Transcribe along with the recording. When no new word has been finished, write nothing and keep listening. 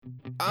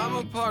I'm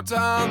a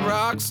part-time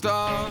rock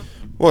star.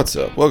 What's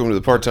up? Welcome to the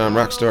Part-Time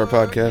Rockstar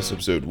Podcast,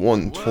 episode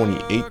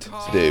 128.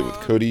 Today with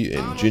Cody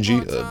and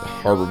Gingy of the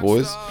Harbor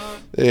Boys.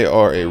 They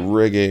are a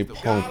reggae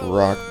punk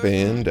rock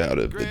band out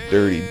of the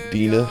Dirty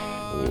Dina,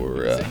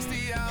 or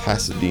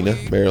Pasadena,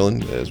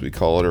 Maryland, as we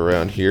call it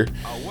around here.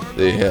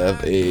 They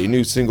have a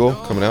new single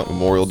coming out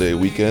Memorial Day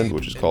weekend,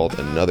 which is called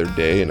Another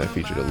Day, and I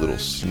featured a little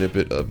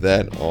snippet of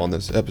that on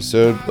this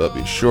episode, but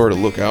be sure to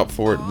look out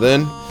for it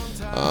then.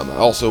 I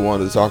also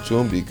wanted to talk to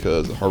them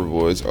because the Harbor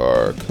Boys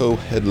are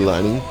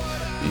co-headlining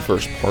the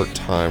first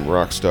Part-Time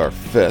Rockstar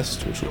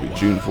Fest, which will be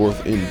June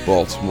 4th in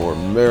Baltimore,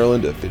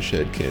 Maryland at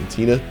Fishhead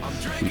Cantina,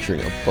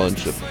 featuring a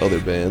bunch of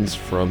other bands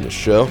from the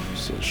show,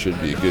 so it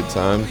should be a good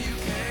time,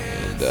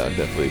 and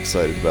definitely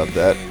excited about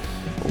that.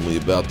 Only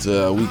about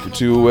a week or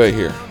two away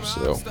here,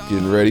 so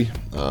getting ready.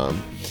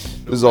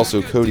 This is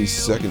also Cody's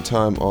second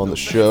time on the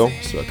show,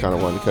 so I kind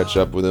of wanted to catch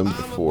up with him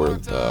before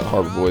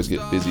Harbor Boys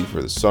get busy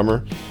for the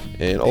summer,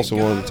 and also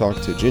wanted to talk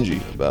to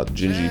Gingy about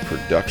Gingy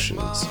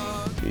Productions.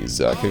 He's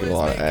kicking a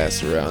lot of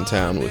ass around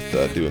town with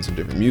doing some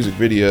different music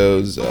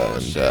videos,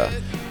 and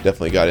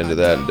definitely got into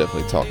that and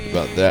definitely talked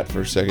about that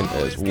for a second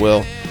as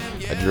well.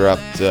 I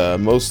dropped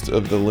most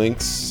of the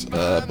links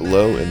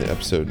below in the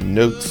episode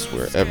notes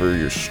wherever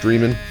you're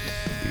streaming.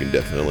 You can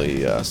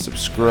definitely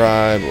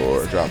subscribe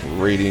or drop a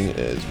rating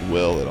as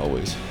well. It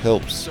always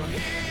helps.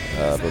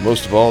 But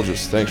most of all,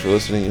 just thanks for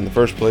listening in the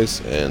first place,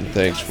 and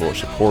thanks for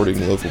supporting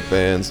local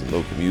bands and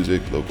local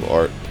music, local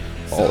art,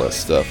 all that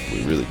stuff.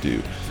 We really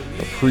do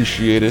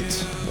appreciate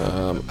it.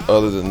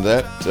 Other than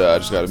that, I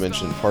just got to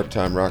mention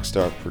Part-Time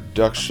Rockstar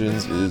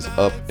Productions is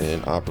up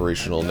and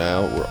operational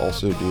now. We're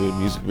also doing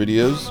music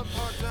videos.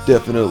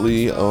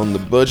 Definitely on the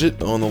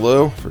budget, on the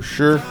low, for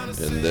sure.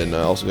 And then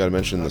I also got to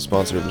mention the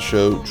sponsor of the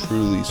show,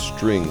 Truly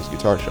Strings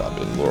Guitar Shop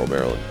in Laurel,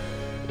 Maryland.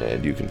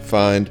 And you can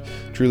find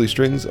Truly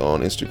Strings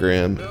on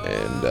Instagram,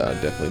 and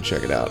definitely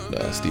check it out.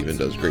 Steven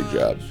does a great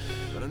job.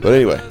 But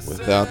anyway,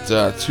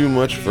 without too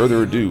much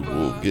further ado,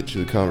 we'll get to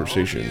the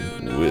conversation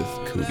with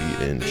Cody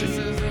and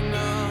Gingy.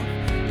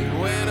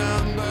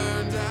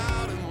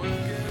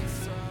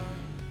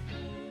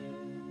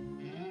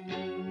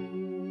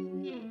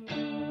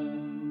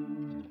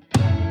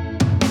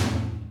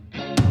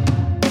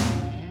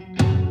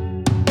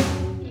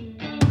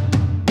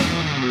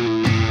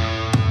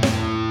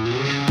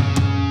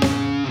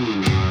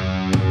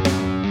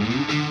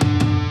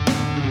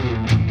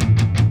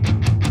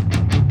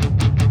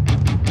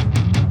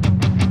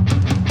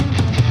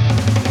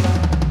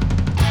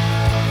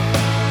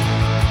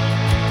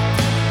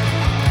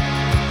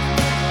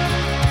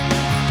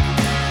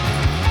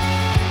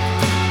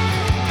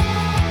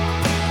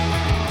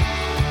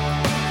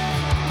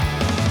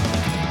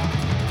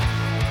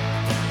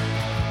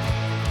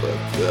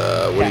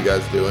 What are you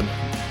guys doing?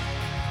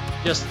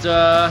 Just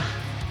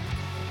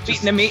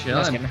eating the meat.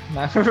 Yeah,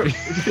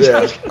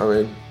 I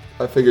mean,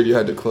 I figured you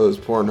had to close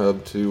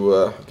Pornhub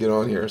to get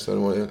on here, so I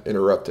don't want to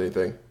interrupt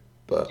anything.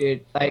 But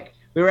Dude, like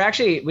we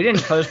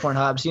didn't close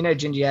Pornhub, so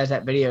Gingy has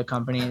that video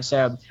company,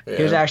 so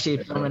he was actually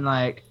filming,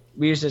 like,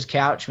 we used his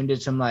couch, we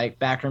did some like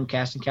backroom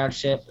casting couch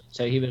shit,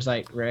 so he was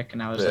like Rick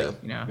and I was like,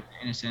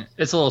 innocent.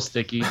 It's a little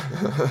sticky.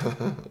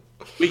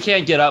 We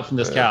can't get up from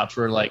this couch.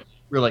 We're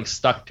like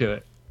stuck to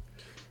it.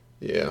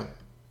 Yeah.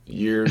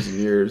 Years and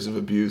years of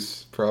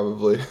abuse,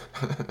 probably.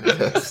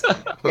 That's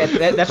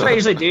what I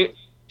usually do.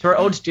 To our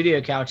old studio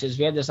couches,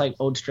 we had this like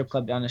old strip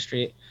club down the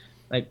street,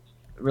 like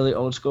really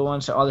old school one.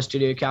 So all the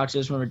studio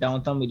couches, when we're done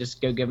with them, we just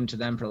go give them to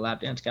them for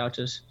lap dance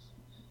couches.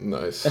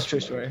 Nice. That's a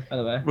true story, by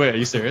the way. Wait, are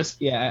you serious?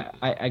 Yeah,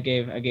 I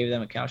gave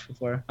them a couch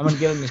before. I'm gonna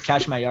give them this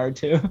couch in my yard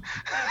too.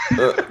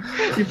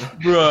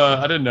 Bruh,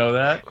 I didn't know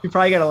that. You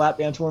probably got a lap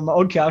dance one of my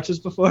old couches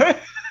before.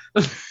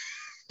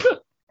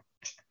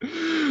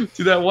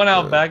 Dude, that one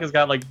out back has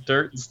got like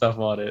dirt and stuff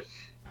on it.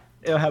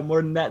 It'll have more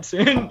than that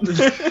soon.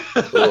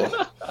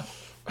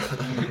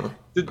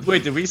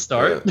 Did we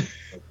start?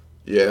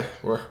 Yeah,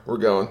 we're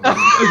going.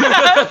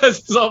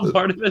 This is all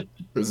part of it.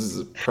 This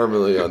is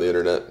permanently on the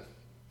internet.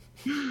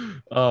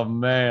 Oh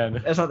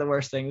man, That's not the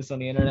worst thing that's on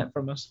the internet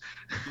from us.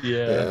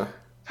 Yeah,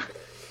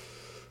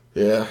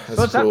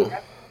 that's cool.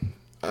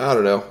 I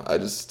don't know. I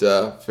just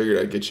figured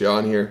I'd get you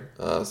on here,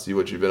 see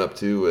what you've been up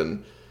to,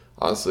 and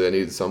honestly, I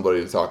needed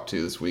somebody to talk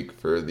to this week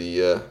for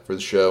the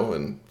show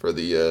and for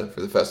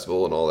the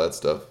festival and all that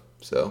stuff.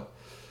 So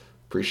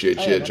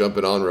appreciate you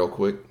jumping on real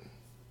quick.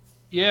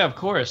 Yeah, of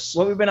course.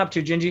 What have we been up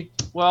to, Gingy?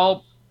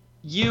 Well,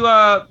 you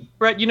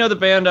Brett, you know the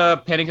band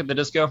Panic at the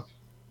Disco?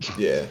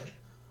 Yeah.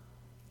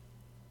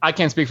 I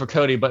can't speak for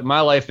Cody, but in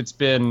my life it's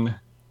been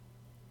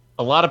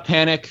a lot of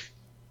panic,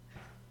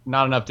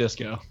 not enough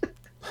disco.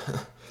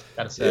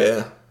 Gotta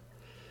say.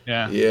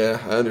 Yeah,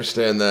 I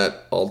understand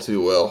that all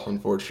too well,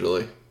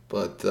 unfortunately.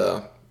 But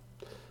I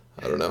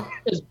don't know.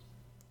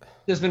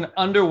 There's been an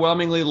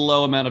underwhelmingly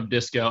low amount of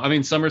disco. I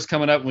mean, summer's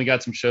coming up and we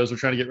got some shows we're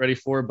trying to get ready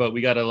for, but we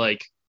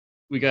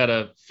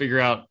gotta figure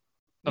out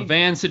a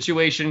van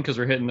situation because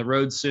we're hitting the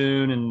road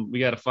soon and we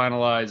got to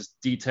finalize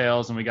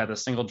details and we got the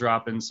single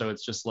drop in. So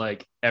it's just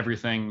like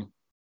everything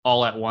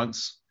all at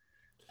once.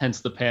 hence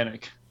the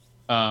panic.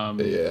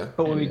 Yeah.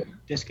 But we'll be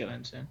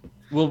discoing soon.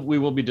 We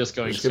will be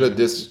discoing Just soon.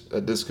 get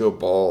a disco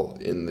ball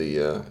in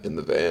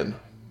the van,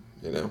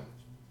 you know.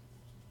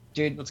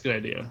 Dude, That's a good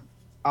idea.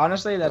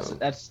 honestly, that's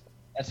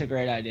a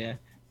great idea.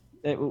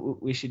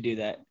 We should do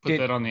that. Put Dude,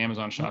 that on the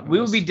Amazon shopping we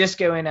will list. be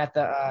discoing at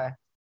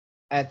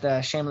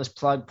the Shameless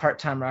Plug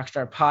Part-Time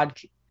Rockstar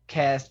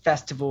Podcast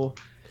Festival.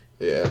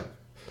 Yeah.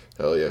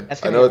 Hell yeah.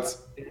 That's I gonna know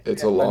be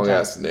it's a fun long time.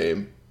 ass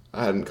name.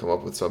 I hadn't come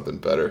up with something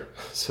better.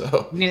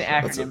 So We need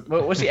an that's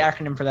acronym. What's the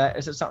acronym for that?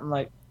 Is it something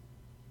like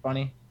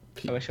funny?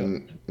 I wish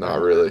it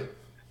not really.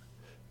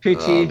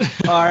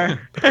 PTR.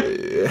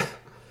 Yeah.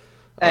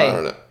 I Hey,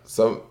 don't know.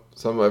 Some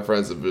of my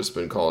friends have just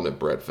been calling it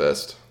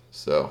Brettfest.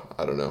 So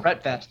I don't know.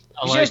 Brett Fest.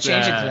 I You should like just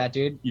change it to that. that,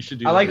 dude. You should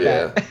do I like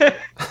that. that.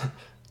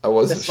 I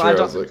wasn't The sure. slides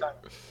I off was the like,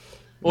 tongue.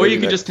 Or maybe you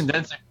could next- just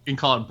condense it and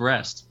call it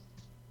breast.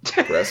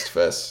 Breast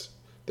Fest.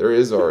 There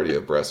is already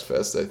a Breast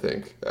Fest, I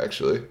think,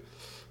 actually.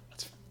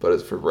 But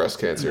it's for breast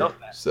cancer. Milk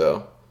Fest.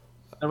 So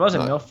There was a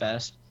Not- MILF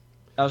Fest.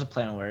 That was a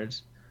play on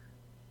words.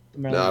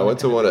 no, I went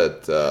to one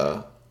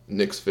at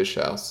Nick's Fish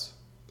House.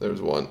 There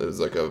was one. It was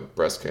like a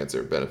breast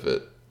cancer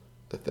benefit,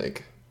 I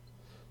think.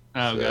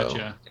 Oh, So-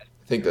 gotcha.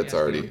 I think that's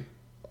Yeah.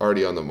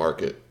 already on the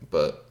market.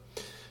 But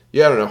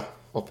yeah, I don't know.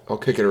 I'll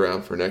kick it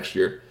around for next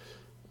year,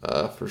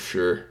 for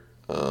sure.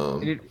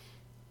 Dude,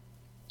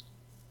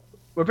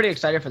 we're pretty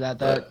excited for that,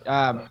 though.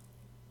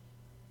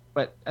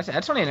 But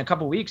that's only in a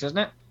couple weeks, isn't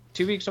it?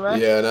 2 weeks away.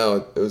 Yeah,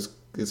 no,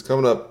 it's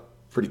coming up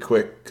pretty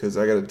quick because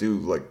I got to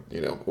do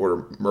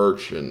order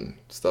merch and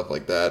stuff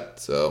like that.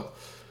 So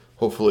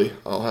hopefully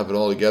I'll have it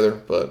all together.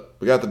 But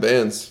we got the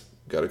bands.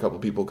 Got a couple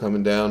people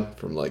coming down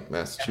from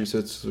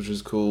Massachusetts, which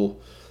is cool.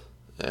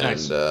 And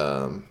Nice.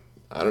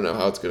 I don't know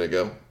how it's gonna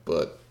go,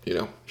 but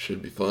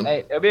should be fun. Hey,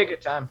 it'll be a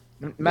good time.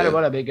 No matter Yeah. what,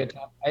 it'll be a good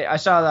time. I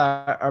saw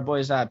our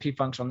boys P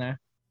Funk's on there.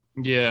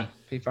 Yeah.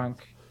 P Funk.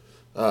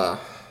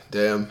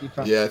 Damn.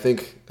 P-Funk. Yeah, I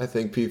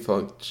think P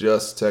Funk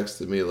just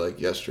texted me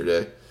yesterday.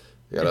 I got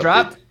They update-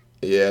 dropped?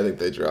 Yeah, I think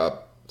they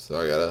dropped. So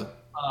I gotta.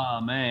 Oh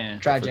man.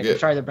 Tragic. forget. I'm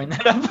sorry to bring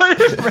that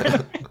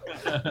up.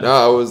 No,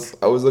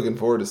 I was looking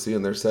forward to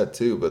seeing their set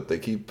too, but they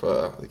keep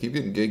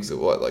getting gigs at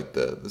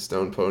the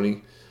Stone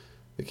Pony.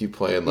 They keep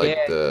playing Yeah,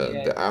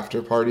 the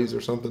after parties or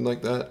something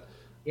like that.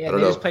 Yeah, I they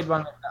don't just know. played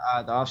one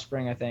with the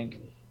Offspring, I think,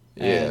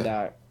 Yeah. and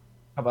a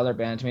couple other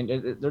bands. I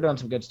mean, they're doing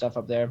some good stuff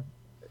up there.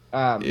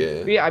 Yeah.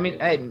 But yeah, I mean,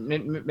 hey,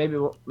 maybe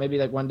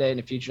one day in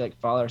the future,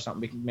 fall or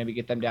something, we can maybe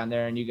get them down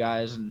there and you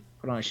guys and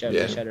put on a show,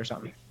 Yeah. shed or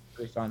something.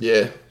 It'll be fun.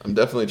 Yeah, I'm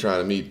definitely trying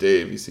to meet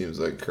Dave. He seems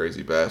like a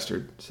crazy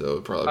bastard, so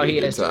it'll probably Oh, be he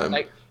a good is. time.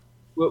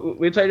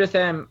 We played with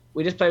him.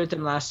 We just played with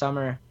him last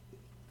summer.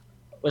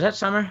 Was that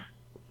summer?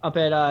 Up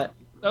at That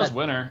was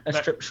winter. a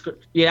strip.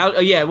 Yeah,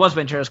 it was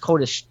winter. It was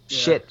cold as Yeah.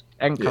 shit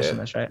and Yeah.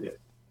 customers, right? Yeah.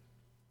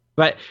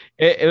 But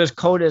it was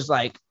cold as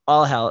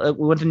all hell.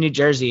 We went to New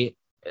Jersey,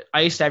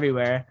 ice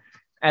everywhere,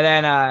 and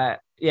then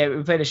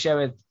we played a show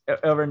with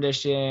Over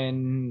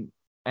Edition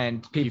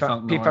and P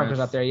Funk. P Funk was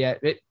up there. Yeah,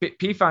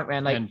 P Funk,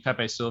 man, and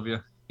Pepe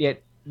Sylvia. yeah,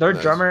 their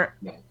Nice. drummer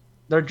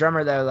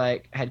though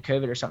had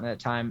COVID or something at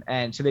the time,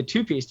 and so they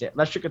two-pieced it,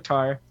 electric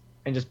guitar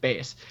and just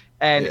bass,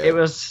 and Yeah. it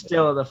was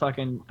still the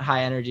fucking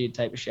high energy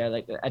type of show.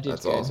 That dude's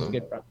That's good. awesome.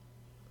 Good, bro.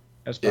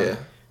 That was fun. Yeah.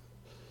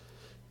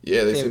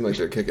 Yeah, they Yeah, seem we like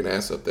they're kicking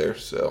ass up there,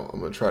 so I'm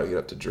gonna try to get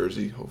up to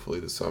Jersey, hopefully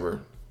this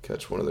summer,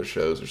 catch one of their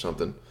shows or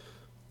something.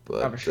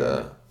 But for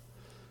sure.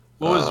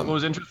 What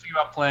was interesting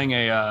about playing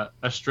a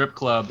strip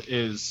club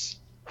is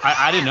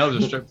I didn't know it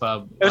was a strip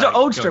club. It was an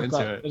old going strip into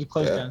club. it. It was a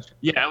closed Yeah. down strip.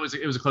 Yeah, it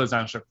was a closed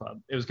down strip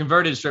club. It was a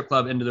converted strip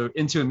club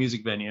into a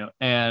music venue,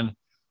 and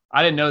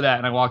I didn't know that.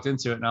 And I walked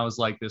into it, and I was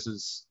like, "This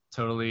is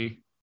totally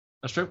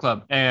a strip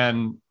club."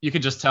 And you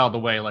could just tell the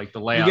way the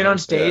layout. You get on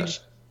is. stage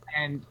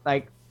and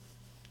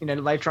the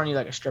lights are on you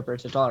like a stripper,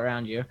 so it's all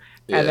around you.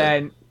 Yeah.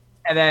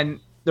 And then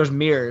there's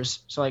mirrors,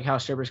 so how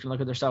strippers can look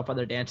at themselves while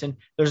they're dancing.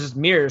 There's this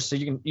mirrors, so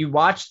you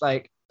watch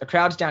the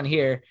crowd's down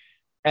here,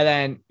 and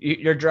then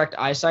your direct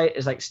eyesight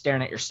is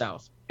staring at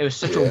yourself. It was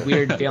such Yeah. a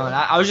weird feeling.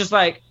 I was just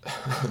I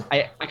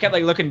kept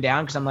looking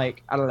down because I'm I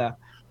don't know.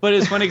 But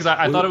it's funny because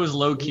I thought it was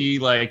low key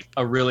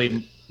a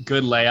really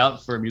good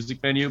layout for a music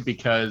venue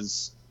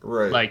because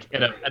right.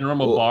 at a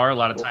normal Well- bar, a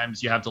lot of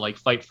times you have to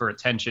fight for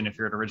attention if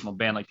you're an original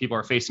band. People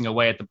are facing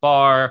away at the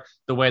bar.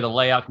 The way the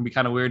layout can be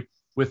kind of weird.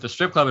 With the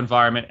strip club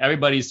environment,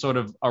 everybody's sort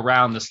of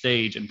around the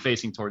stage and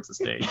facing towards the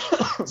stage.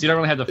 So you don't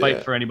really have to fight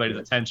Yeah. for anybody's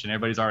attention.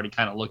 Everybody's already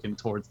kind of looking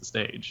towards the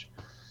stage.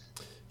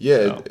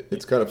 Yeah, So-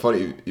 it's kind of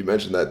funny you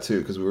mentioned that too,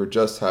 because we were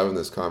just having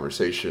this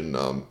conversation.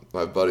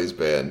 My buddy's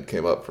band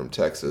came up from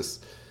Texas,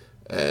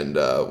 and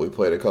we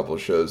played a couple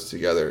of shows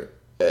together.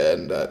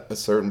 And at a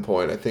certain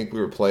point, I think we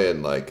were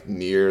playing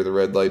near the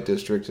red light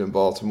district in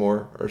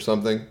Baltimore or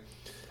something.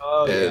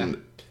 Oh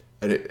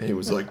And he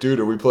was like, "Dude,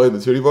 are we playing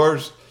the titty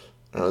bars?"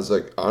 And I was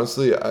like,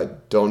 "Honestly, I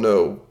don't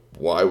know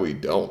why we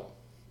don't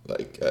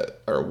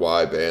or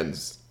why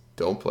bands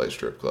don't play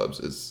strip clubs.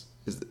 Is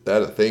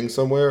that a thing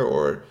somewhere,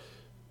 or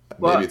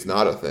Well- maybe it's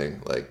not a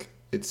thing?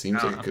 It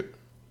seems like it could.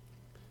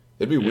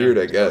 It'd be Yeah. weird,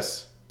 I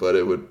guess, but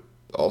it would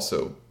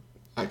also.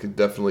 I could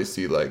definitely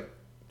see like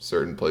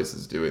certain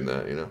places doing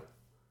that, you know.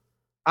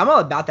 I'm all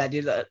about that,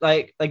 dude.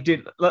 Like,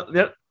 dude,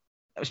 look,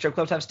 strip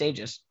clubs have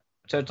stages,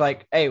 so it's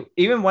like, hey,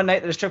 even one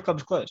night that the strip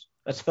club's closed,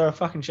 let's throw a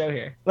fucking show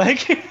here.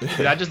 Like,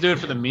 Dude, I just do it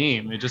for the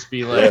meme. It'd just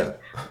be like,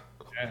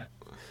 Yeah.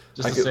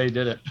 just to say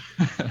did it.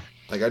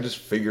 Like I just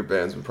figure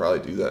bands would probably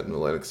do that in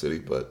Atlantic City,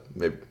 but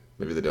maybe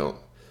they don't.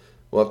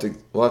 We'll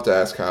have to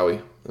ask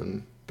Howie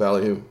and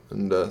Ballyhoo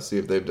and see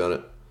if they've done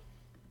it.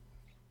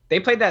 they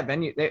played that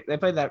venue. They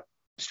played that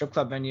strip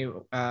club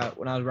venue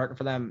when I was working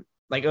for them.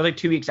 Like it was like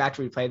 2 weeks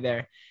after we played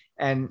there,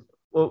 and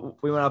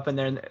we went up in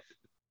there and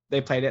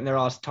they played it, and they're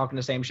all talking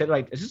the same shit.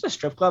 Like, is this a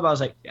strip club? I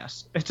was like,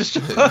 yes, it's a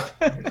strip club.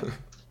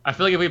 I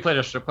feel like if we played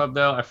a strip club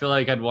though, I feel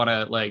like I'd want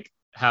to like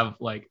have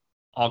like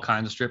all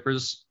kinds of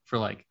strippers for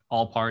like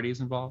all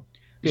parties involved.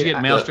 You should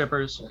get male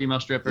strippers, female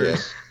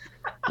strippers.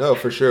 Yeah. No,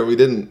 for sure. We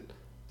didn't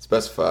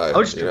specify,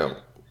 you know,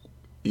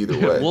 either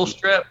way. We'll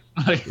strip.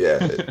 Yeah,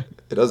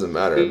 it doesn't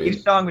matter. I mean,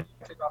 Each song would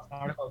take off an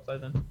article play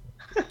then.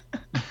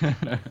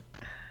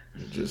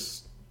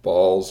 just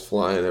balls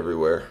flying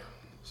everywhere.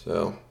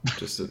 So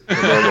just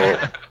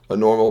a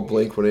normal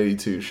Blink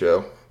 182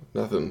 show.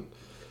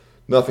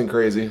 Nothing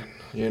crazy,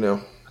 you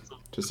know.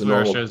 Just a That's where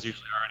our normal shows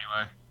usually are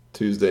anyway.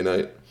 Tuesday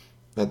night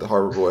at the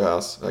Harbor Boy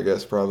House, I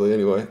guess probably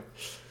anyway.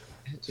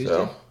 Tuesday?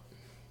 So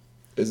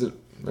is it?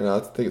 I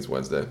think it's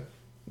Wednesday,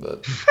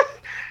 but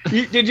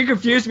Did you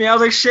confuse me? I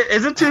was like, shit,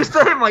 is it Tuesday?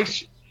 I'm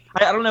like,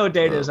 I don't know what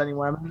day it is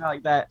anymore. I'm not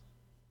like that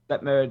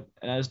mode,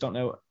 and I just don't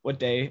know what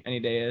day any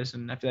day is,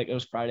 and I feel like it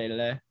was Friday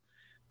today.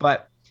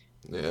 But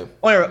yeah.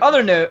 on a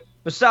other note,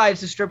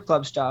 besides the strip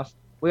club stuff,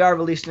 we are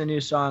releasing a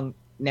new song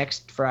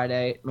next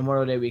Friday,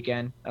 Memorial Day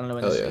weekend. I don't know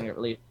when this is going to get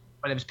released,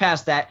 but if it's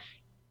past that,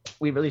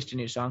 we released a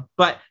new song.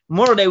 But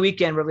Memorial Day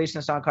weekend, we're releasing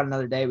a song called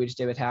Another Day. We just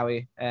did with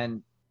Howie,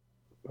 and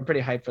we're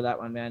pretty hyped for that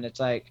one, man. It's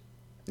like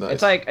Nice.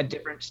 It's like a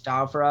different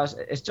style for us.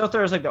 It still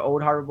throws like the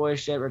old Harbor Boys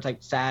shit where it's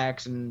like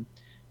sax and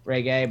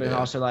reggae, but it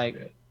also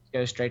like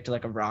goes straight to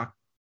like a rock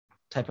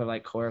type of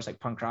like chorus, like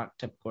punk rock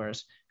type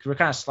chorus. Because we're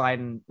kind of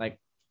sliding like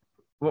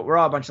we're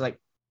all a bunch of like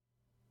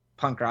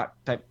punk rock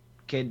type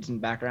kids in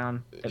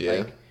background.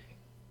 Like,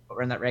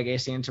 we're in that reggae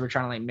scene, so we're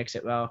trying to like mix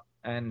it well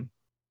and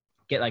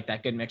get like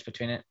that good mix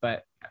between it.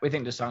 But we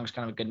think the song's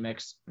kind of a good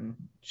mix and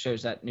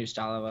shows that new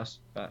style of us.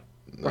 But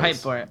we're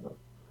hyped for it.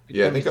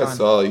 Yeah, I think I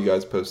saw you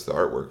guys post the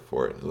artwork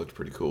for it. It looked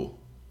pretty cool.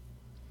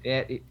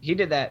 Yeah, he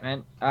did that,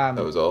 man. That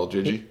was all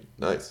Gingy?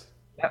 Nice.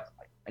 Yep.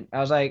 I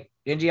was like,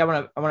 Gingy, I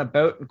want a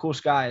boat and cool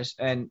skies.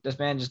 And this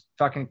man just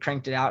fucking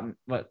cranked it out in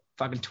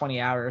fucking 20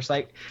 hours,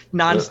 like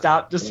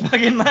nonstop, just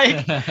fucking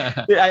like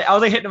I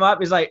was like hitting him up.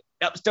 He's like,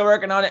 yep, still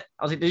working on it.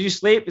 I was like, did you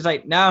sleep? He's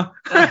like, no.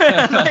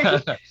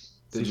 Like,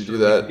 did you do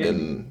that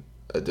in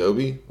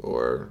Adobe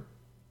or?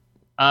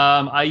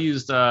 I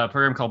used a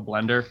program called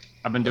Blender.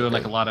 I've been doing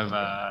like a lot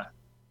of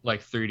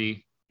like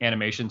 3D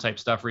animation type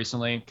stuff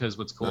recently because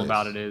what's cool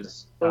about it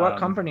is for what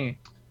company?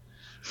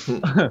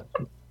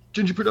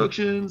 Ginger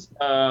Productions.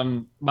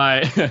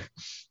 My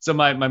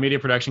media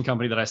production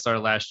company that I started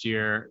last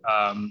year,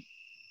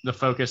 the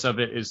focus of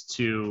it is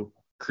to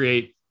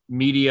create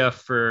media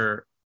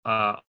for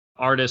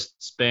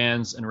artists,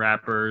 bands, and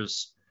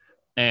rappers,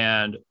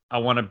 and I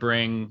want to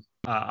bring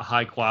a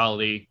high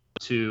quality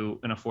to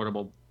an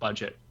affordable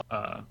budget.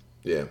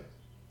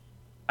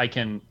 I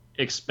can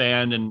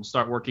expand and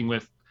start working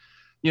with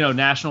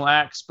national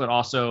acts, but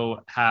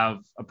also have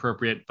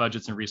appropriate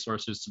budgets and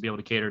resources to be able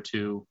to cater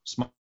to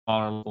smaller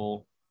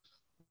level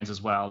things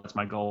as well. That's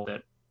my goal.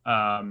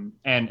 And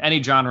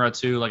any genre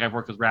too. Like I've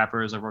worked with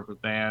rappers, I've worked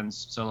with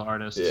bands, solo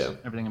artists,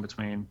 everything in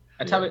between.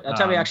 That's how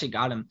we actually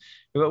got him.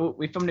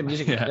 We filmed a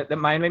music, the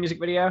Mind Way music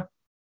video.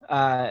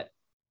 I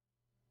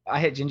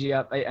hit Gingy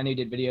up. I knew he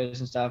did videos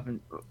and stuff,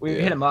 and we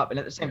hit him up. And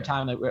at the same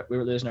time, like we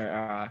were losing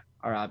our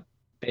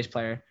bass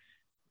player,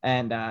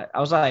 and I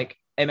was like,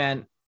 hey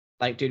man,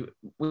 like, dude,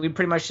 we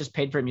pretty much just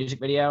paid for a music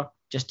video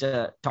just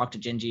to talk to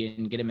Gingy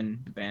and get him in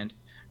the band.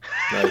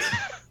 Nice.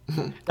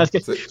 That's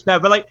good.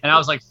 No, but like, and I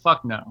was like,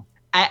 fuck no.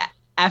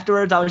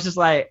 Afterwards, I was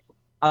like,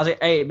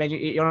 hey man,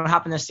 you want to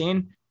hop in this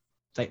scene?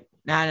 It's like,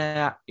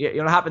 nah. You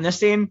want to hop in this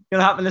scene? We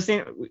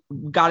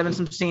got him in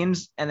some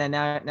scenes, and then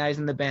now he's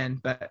in the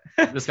band. But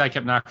this guy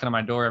kept knocking on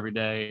my door every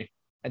day.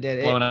 I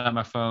did. Blowing up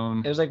my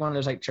phone. It was like one of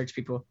those like church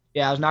people.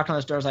 Yeah, I was knocking on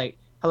this door. I was like,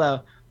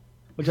 hello.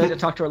 Would you like to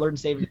talk to our Lord and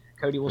Savior,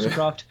 Cody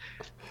Wilsoncroft?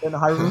 In the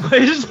Harbor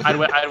Boys?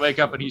 I'd wake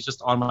up and he's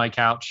just on my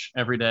couch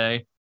every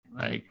day.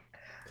 Like,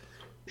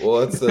 well,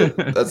 that's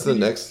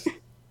the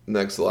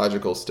next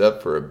logical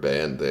step for a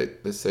band.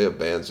 They say a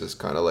band's just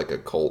kind of like a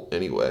cult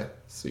anyway.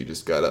 So you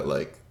just gotta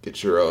like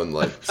get your own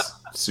like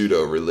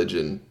pseudo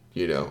religion,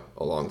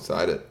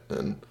 alongside it,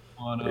 and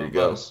there you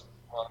go.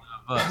 One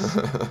of us.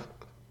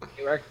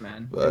 It worked,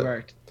 man. It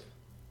worked.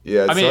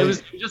 Yeah, I mean,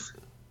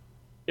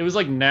 it was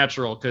like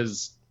natural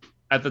because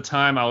at the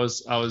time I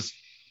was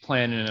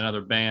playing in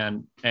another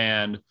band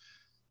and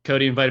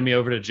Cody invited me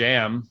over to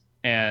jam,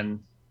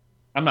 and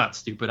I'm not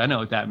stupid. I know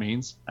what that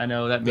means. I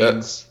know that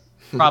means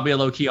probably a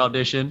low-key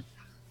audition.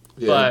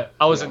 But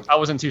I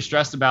wasn't too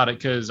stressed about it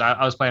because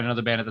I was playing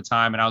another band at the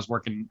time and I was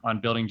working on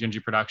building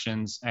Gingy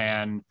Productions.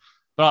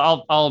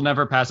 But I'll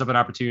never pass up an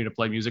opportunity to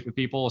play music with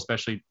people,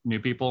 especially new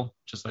people.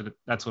 Just like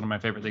that's one of my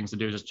favorite things to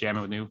do, just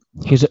jamming with new.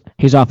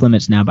 He's off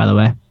limits now, by the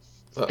way.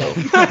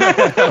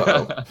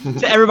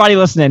 To everybody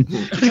listening.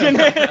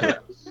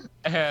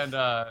 And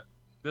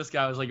this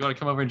guy was like, "You want to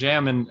come over and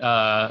jam?" And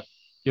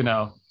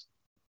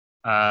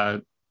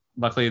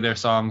luckily their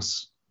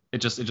songs, it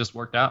just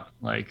worked out.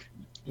 Like,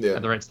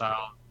 had the right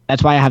style.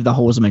 That's why I have the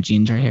holes in my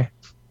jeans right here.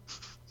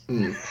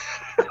 We'll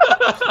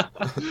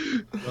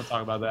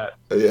talk about that.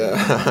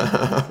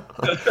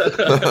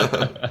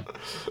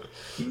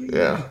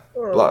 Yeah.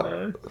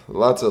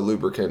 Lots of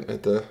lubricant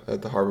at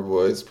the Harbor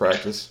Boys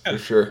practice for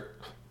sure.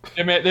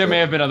 There may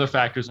have been other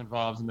factors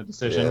involved in the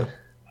decision. Yeah.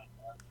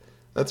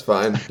 That's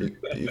fine.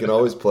 You can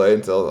always play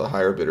until the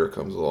higher bidder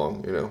comes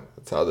along.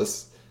 That's how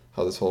this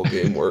whole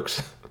game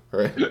works,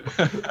 right?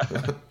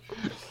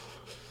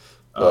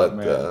 But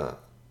man,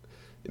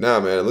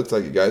 it looks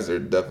like you guys are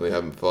definitely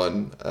having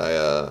fun.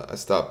 I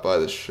stopped by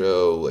the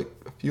show like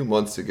a few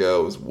months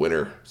ago. It was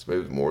winter, so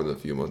maybe it was more than a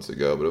few months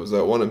ago. But it was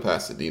that one in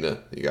Pasadena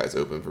that you guys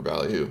opened for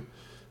Ballyhoo,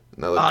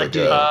 and that looked like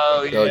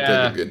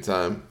a good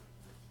time.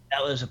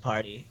 That was a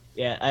party.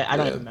 Yeah, I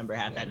don't even remember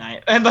half that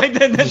night. And like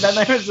that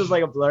night was just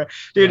like a blur,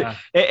 dude. Yeah.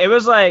 It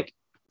was like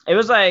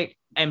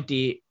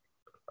empty,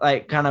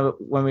 like kind of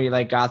when we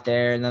like got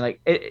there, and then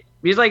like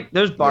because like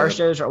those bar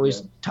shows are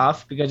always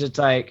tough because it's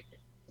like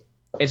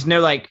it's no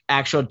like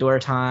actual door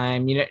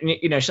time,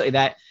 shit like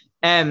that.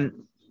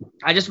 And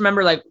I just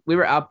remember like we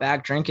were out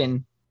back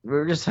drinking. We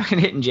were just fucking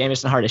hitting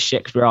Jameson hard as shit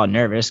because we were all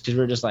nervous because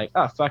we were just like,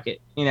 oh fuck it,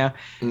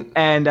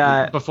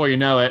 And before you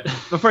know it,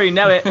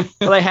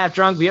 we're like half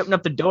drunk. We opened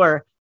up the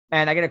door.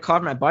 And I get a call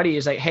from my buddy.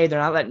 He's like, hey, they're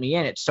not letting me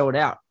in. It's sold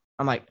out.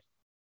 I'm like,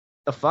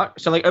 the fuck?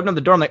 So like open up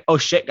the door. I'm like, oh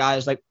shit,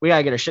 guys. Like we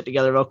gotta get our shit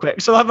together real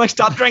quick. So I'm like,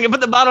 stop drinking,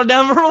 put the bottle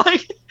down. We're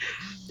like,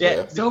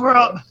 sober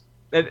up.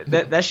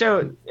 That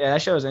show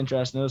was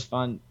interesting. It was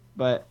fun.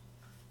 But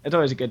it's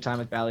always a good time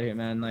with Ballyhoo,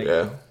 man. Like,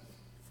 I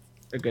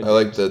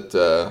like that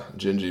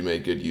Gingy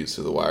made good use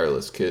of the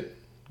wireless kit.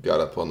 Got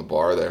up on the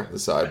bar there, the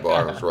side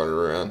bar, was running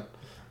around.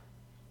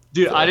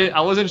 Dude, so. I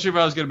wasn't sure if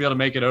I was gonna be able to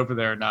make it over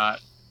there or not.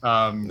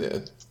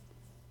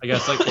 I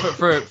guess like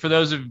for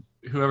those of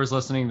whoever's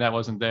listening that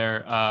wasn't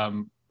there,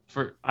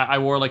 I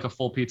wore like a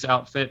full pizza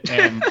outfit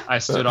and I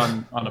stood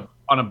on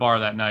a bar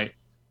that night.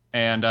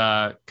 And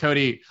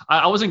Cody,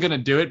 I wasn't gonna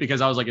do it because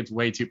I was like, it's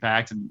way too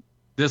packed. And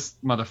this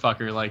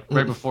motherfucker, like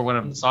right before one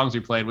of the songs we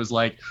played, was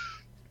like,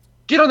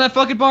 "Get on that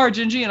fucking bar,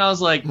 Gingy!" And I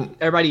was like,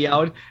 everybody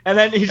yelled, and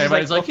then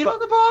everybody's like, "Get on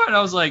the bar!" And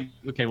I was like,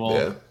 okay,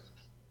 well,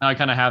 now I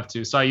kind of have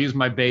to. So I used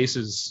my bass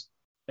as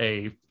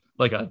a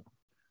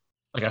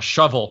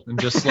shovel and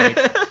just like.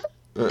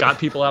 Got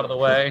people out of the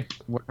way,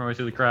 working my way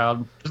through the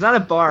crowd. There's not a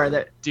bar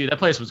that. Dude, that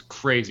place was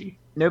crazy.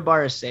 No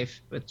bar is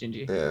safe with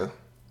Gingy.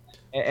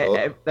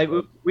 Yeah. Like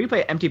we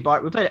played empty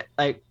bar. We played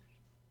like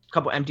a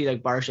couple empty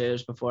like bar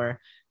shows before,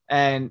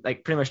 and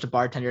like pretty much the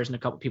bartenders and a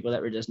couple people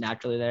that were just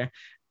naturally there.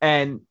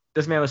 And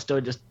this man was still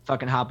just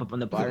fucking hop up on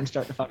the bar and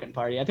start the fucking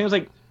party. I think it was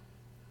like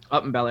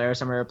up in Bel Air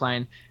somewhere we were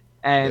playing.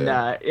 And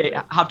it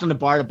hopped on the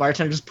bar. The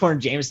bartender just pouring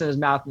Jameson in his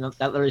mouth, and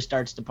that literally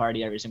starts the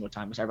party every single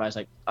time. So everybody's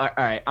like, "All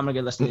right, I'm gonna go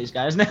listen to these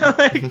guys now."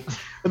 Like,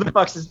 what the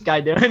fuck's this guy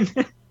doing?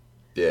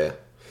 Yeah,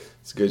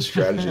 it's a good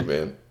strategy,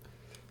 man.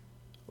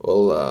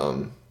 Well,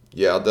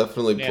 I'll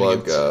definitely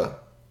plug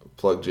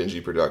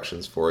Gingy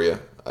Productions for you.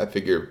 I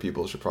figure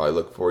people should probably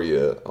look for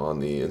you on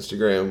the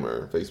Instagram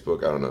or Facebook.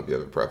 I don't know if you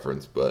have a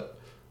preference, but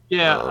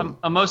I'm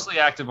mostly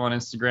active on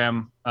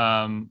Instagram,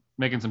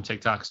 making some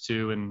TikToks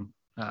too, and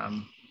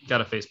got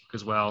a Facebook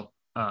as well,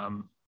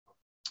 and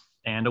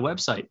a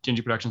website,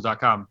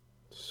 gingyproductions.com.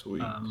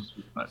 Sweet.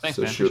 Thanks,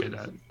 man. Appreciate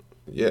that.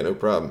 Yeah, no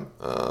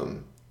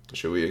problem.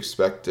 Should we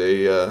expect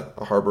a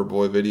Harbor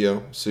Boy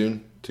video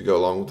soon to go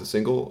along with the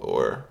single,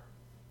 or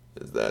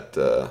is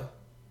that?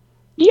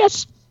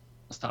 Yes.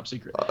 It's top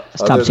secret.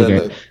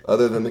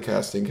 Other than the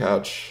casting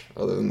couch,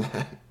 other than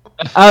that.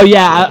 Oh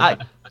yeah,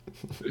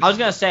 I was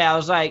gonna say, I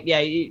was like,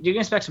 yeah, you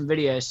can expect some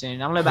videos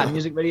soon. I don't know about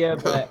music video,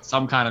 but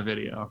some kind of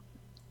video.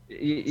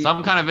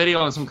 Some kind of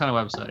video on some kind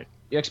of website.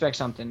 You expect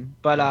something,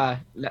 but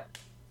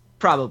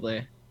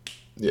probably.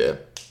 Yeah.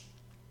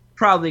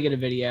 Probably get a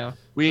video.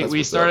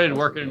 We started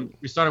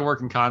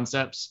working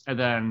concepts, and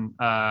then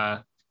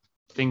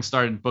things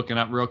started booking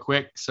up real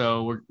quick.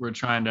 So we're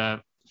trying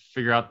to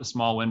figure out the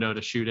small window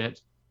to shoot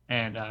it,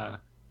 and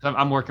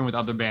I'm working with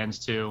other bands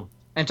too.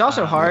 And it's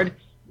also hard.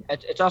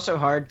 It's also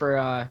hard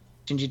for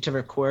Gingy to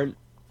record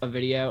a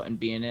video and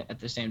be in it at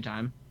the same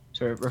time.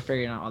 So we're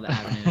figuring out all the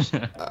avenues.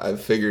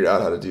 I've figured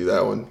out how to do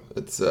that one.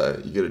 It's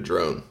you get a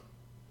drone.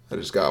 I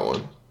just got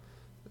one,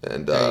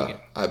 and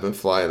I've been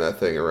flying that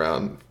thing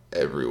around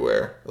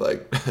everywhere.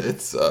 Like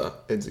it's a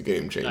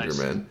game changer,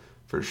 man,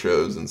 for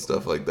shows and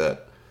stuff like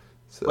that.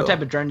 So, what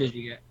type of drone did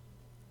you get?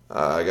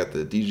 I got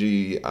the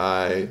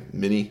DJI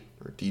Mini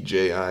or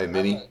DJI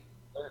Mini.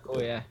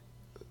 Cool, yeah.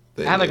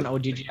 I have like an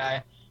old DJI.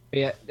 But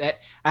yeah,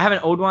 I have an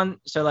old one.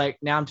 So like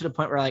now I'm to the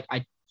point where like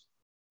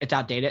it's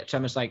outdated. So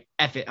I'm just like,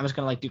 F it. I'm just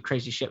gonna like do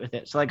crazy shit with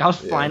it. So like I was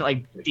flying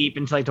like deep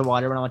into like the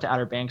water when I went to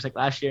Outer Banks like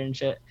last year and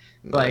shit.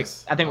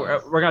 Nice. Like I think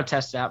we're gonna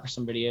test it out for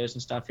some videos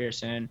and stuff here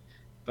soon.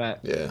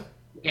 But Yeah.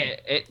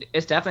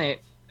 It's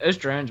definitely, those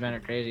drones, man, are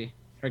crazy.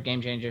 They're a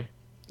game changer.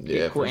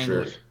 Yeah, Cool for sure.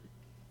 angles.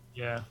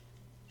 Yeah.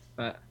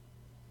 But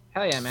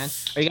hell yeah, man.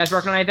 Are you guys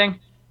working on anything?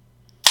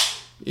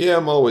 Yeah,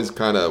 I'm always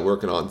kind of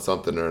working on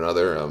something or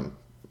another.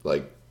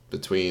 Like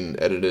between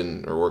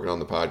editing or working on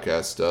the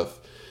podcast stuff.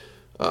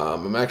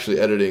 I'm actually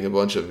editing a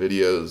bunch of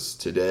videos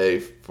today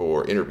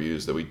for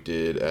interviews that we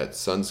did at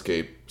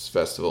Sunscapes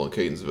Festival in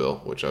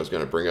Catonsville, which I was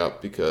going to bring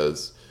up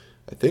because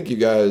I think you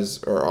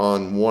guys are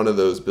on one of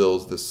those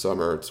bills this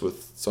summer. It's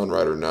with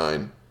Sunrider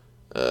 9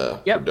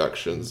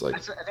 Productions. Like I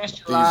think it's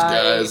these July.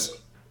 guys,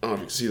 I don't know if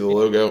you can see the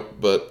logo,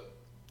 but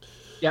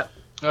Yep.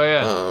 Oh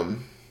yeah.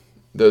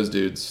 those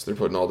dudes, they're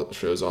putting all the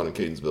shows on in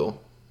Catonsville.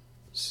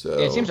 So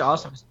Yeah, it seems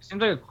awesome. It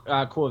seems like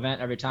a cool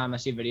event every time I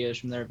see videos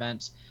from their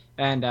events.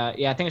 And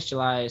yeah, I think it's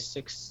July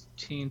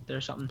 16th or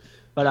something.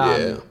 But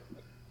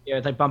yeah,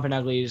 it's like Bumpin'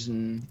 Uglies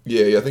and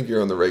Yeah, I think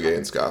you're on the Reggae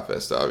and Ska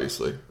Fest,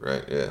 obviously,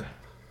 right? Yeah.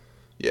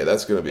 Yeah,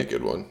 that's going to be a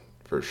good one,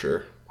 for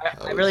sure.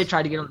 I really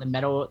tried to get on the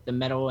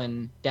metal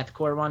and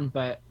deathcore one,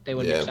 but they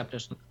wouldn't Yeah. accept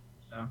us.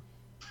 So.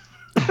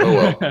 Oh,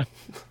 well.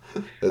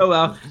 Oh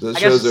well. Those I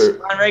guess shows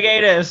are... on reggae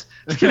it is.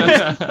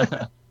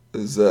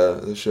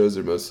 The shows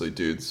are mostly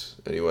dudes,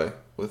 anyway,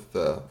 with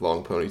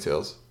long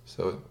ponytails.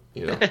 So,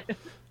 you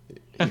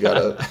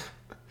gotta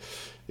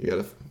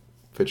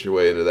fit your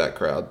way into that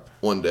crowd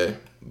one day.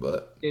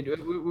 But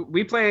Dude,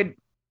 we played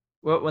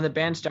when the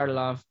band started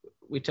off.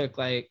 We took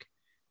like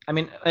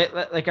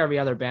every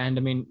other band.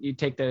 I mean, you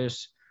take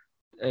those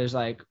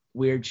like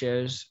weird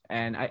shows,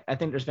 and I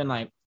think there's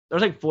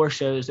like 4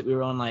 shows that we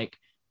were on like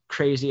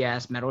crazy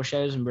ass metal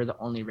shows, and we're the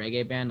only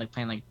reggae band like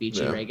playing like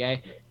beachy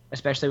reggae.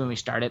 Especially when we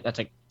started, that's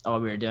like all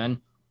we were doing.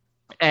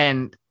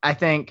 And I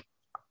think,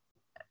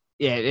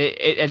 yeah,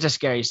 it's a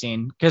scary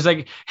scene because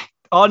like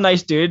all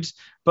nice dudes,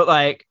 but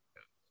like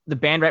the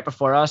band right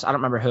before us, I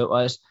don't remember who it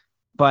was,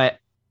 but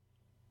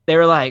they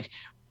were like,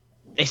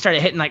 they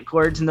started hitting like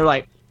chords and they're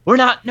like, we're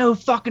not no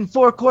fucking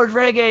 4-chord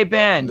reggae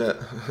band.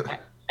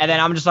 And then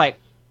I'm just like,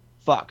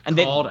 fuck. And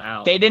they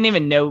didn't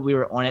even know we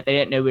were on it. They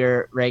didn't know we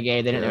were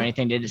reggae. They didn't know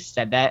anything. They just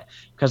said that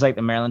because like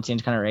the Maryland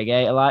scene's kind of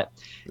reggae a lot.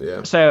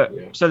 Yeah. So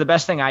the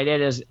best thing I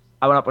did is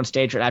I went up on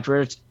stage right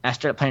afterwards. I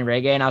started playing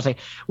reggae and I was like,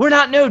 we're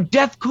not no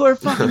deathcore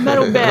fucking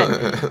metal band.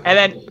 And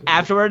then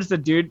afterwards, the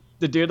dude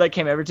like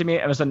came over to me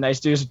and was a nice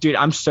dude. He was like, dude,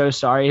 I'm so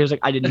sorry. He was like,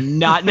 I did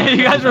not know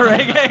you guys were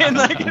reggae. And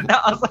like,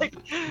 I was like,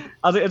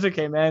 it's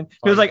okay, man.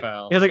 He was like,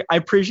 I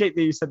appreciate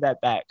that you said that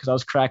back because I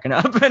was cracking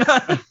up. And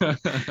I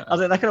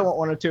was like, that could have went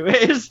one or two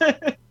ways.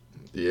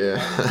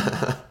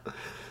 Yeah.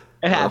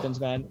 It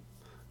happens, man.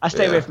 I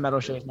stay away from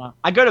metal shows now.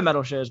 I go to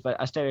metal shows, but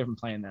I stay away from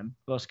playing them.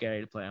 A little scary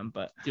to play them,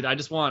 but dude, I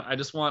just want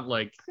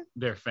like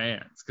their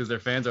fans, because their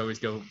fans always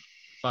go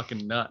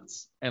fucking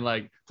nuts. And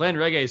like playing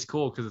reggae is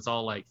cool because it's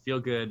all like feel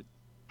good,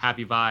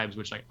 happy vibes,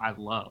 which like I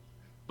love.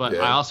 But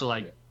I also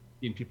like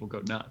seeing people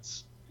go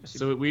nuts.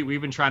 So we've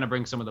been trying to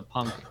bring some of the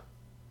punk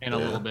in a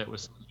little bit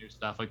with some new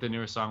stuff. Like the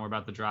newest song we're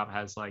about to drop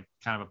has like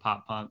kind of a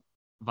pop punk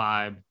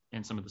vibe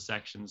in some of the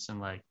sections, and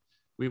like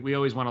we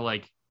always want to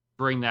like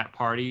bring that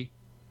party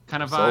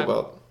kind of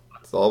vibe.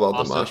 It's all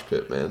about the mosh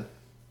pit, man.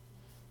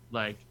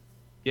 Like,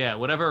 yeah,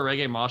 whatever a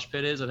reggae mosh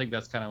pit is, I think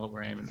that's kind of what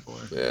we're aiming for.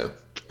 Yeah.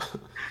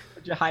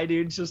 Your high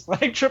dudes just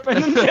like tripping.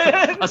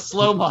 A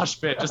slow mosh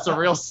pit, just a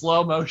real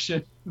slow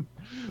motion,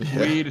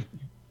 weed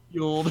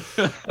fueled.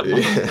 Yeah.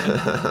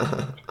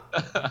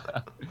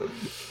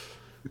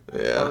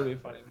 That would be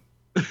funny.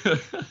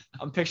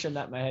 I'm picturing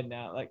that in my head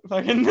now, like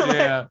fucking.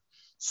 Yeah.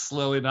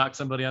 Slowly knock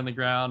somebody on the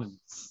ground and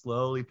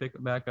slowly pick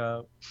them back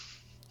up.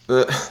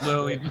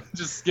 Slowly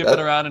just skipping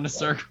around in a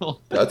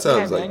circle. That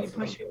sounds man, like you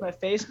push me in my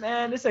face,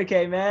 man. It's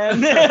okay,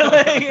 man.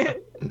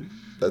 Like,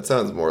 that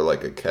sounds more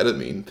like a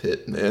ketamine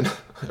pit, man.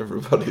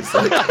 Everybody's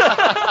like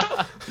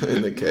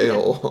in the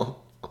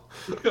K-hole.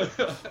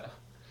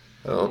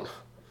 I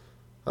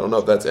don't know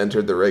if that's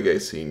entered the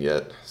reggae scene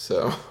yet.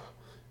 So.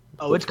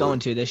 Oh, it's going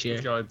to this year.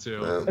 It's going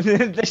to.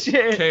 Yeah. This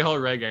year. K-hole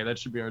reggae. That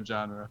should be our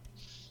genre.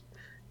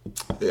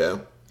 Yeah.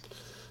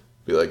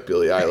 Be like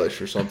Billie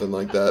Eilish or something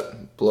like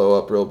that. Blow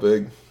up real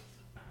big.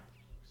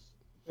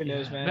 Who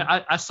knows, man?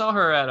 I saw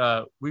her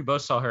at we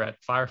both saw her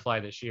at Firefly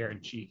this year,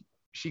 and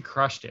she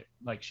crushed it.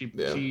 Like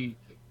she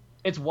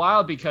it's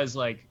wild because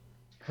like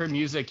her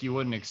music you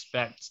wouldn't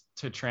expect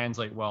to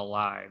translate well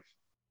live,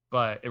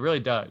 but it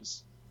really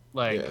does.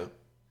 Like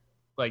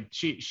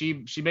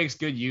she makes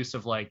good use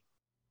of like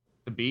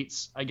the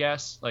beats, I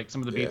guess. Like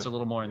some of the beats are a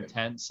little more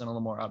intense and a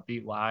little more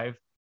upbeat live,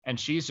 and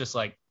she's just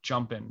like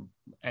jumping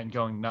and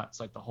going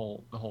nuts like the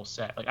whole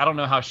set. Like I don't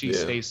know how she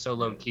stays so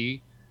low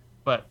key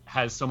but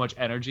has so much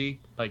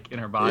energy like in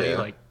her body.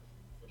 Like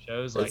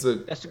shows like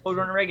that's the cool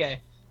run of reggae.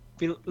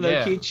 Be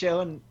low key, chill,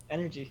 and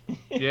energy.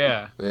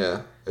 Yeah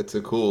It's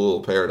a cool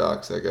little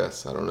paradox, I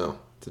guess. I don't know,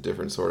 it's a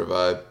different sort of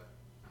vibe.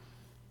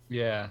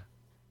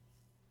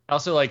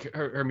 Also like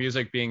her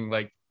music being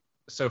like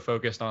so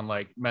focused on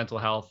like mental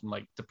health and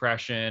like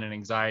depression and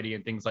anxiety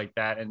and things like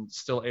that, and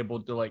still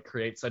able to like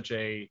create such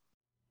a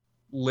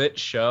lit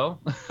show.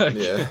 Like,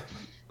 Yeah.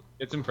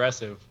 it's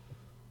impressive.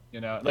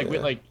 Like we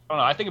Yeah. like I don't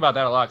know, I think about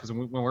that a lot because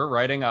when we're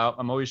writing,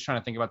 I'm always trying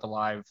to think about the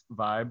live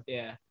vibe,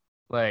 Yeah.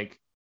 like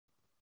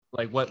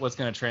what's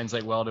going to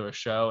translate well to a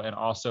show and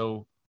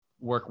also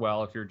work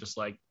well if you're just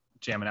like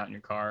jamming out in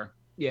your car,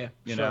 Yeah.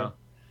 you sure. know.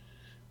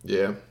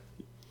 Yeah.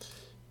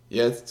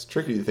 Yeah, it's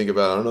tricky to think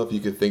about. I don't know if you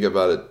could think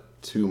about it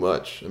too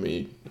much. I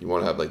mean, you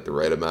want to have like the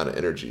right amount of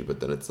energy, but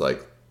then it's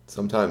like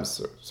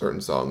sometimes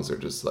certain songs are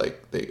just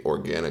like they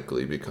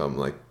organically become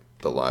like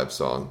the live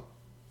song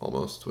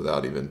almost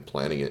without even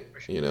planning it,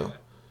 you know?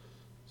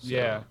 So,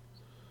 Yeah.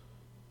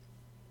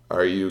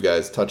 are you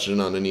guys touching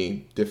on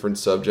any different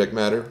subject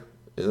matter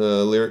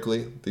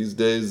lyrically these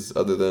days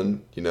other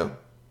than,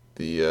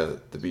 the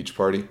beach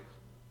party?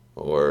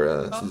 Or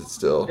is it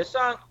still... This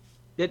song,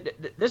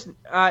 this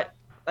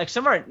like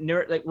some of our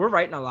newer, like we're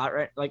writing a lot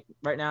right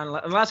now.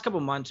 In the last couple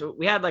of months,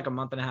 we had like a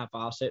month and a half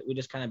off. So we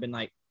just kind of been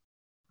like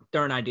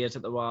throwing ideas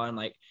at the wall, and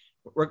like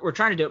we're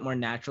trying to do it more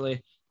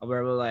naturally.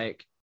 Where we're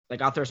like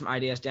I'll throw some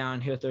ideas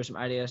down, he'll throw some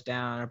ideas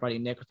down, our buddy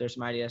Nick will throw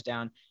some ideas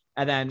down,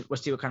 and then we'll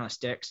see what kind of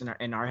sticks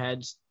in our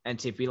heads and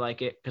see if we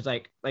like it. Because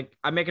like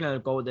I'm making a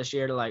goal this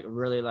year to like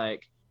really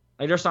like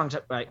there's songs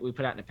that like we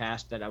put out in the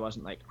past that I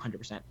wasn't like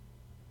 100%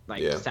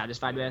 like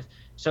satisfied with.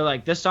 So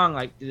like this song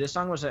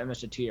was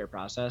almost a 2-year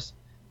process.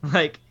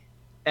 Like,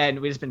 and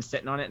we just been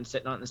sitting on it and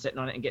sitting on it and sitting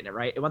on it and getting it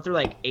right. It went through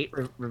like 8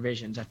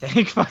 revisions, I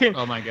think. Fucking.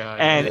 Oh my god.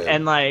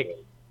 And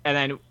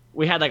then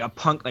we had like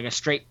a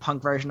straight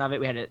punk version of it.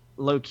 We had a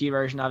low key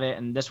version of it,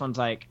 and this one's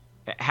like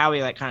how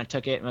we like kind of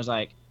took it and was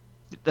like,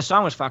 the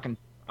song was fucking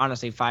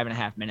honestly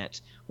 5.5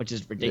 minutes, which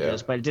is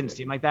ridiculous, but it didn't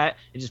seem like that.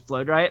 It just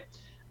flowed right.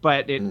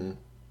 But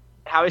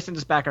how he sent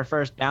us back our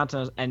first bounce,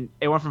 and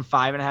it went from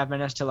 5.5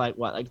 minutes to like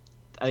what, like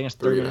I think it's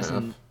 3 minutes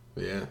and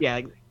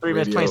like 3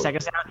 minutes 20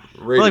 seconds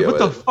out. We're like, what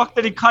the fuck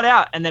did he cut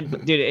out? And then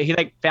dude, he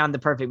like found the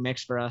perfect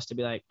mix for us to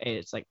be like, hey,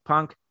 it's like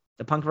punk,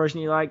 the punk version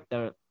you like,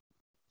 the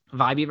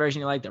vibey version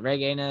you like, the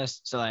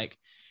reggae-ness. So like,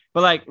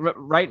 but like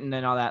writing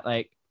and all that,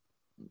 like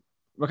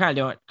we're kind of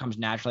doing it comes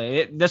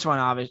naturally. This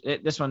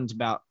one's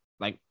about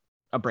like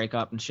a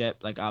breakup and shit.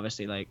 Like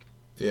obviously like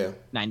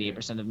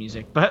 98% of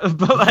music, but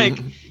like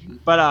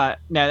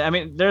no, I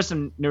mean there's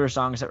some newer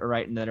songs that we're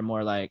writing that are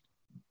more like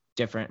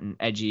different and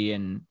edgy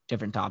and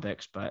different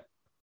topics, but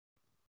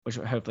which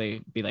will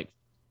hopefully be like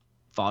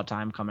fall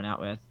time coming out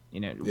with.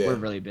 We're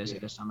really busy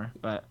this summer,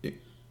 but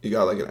you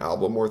got like an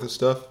album worth of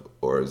stuff,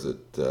 or is it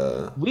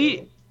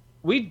we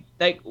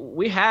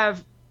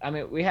have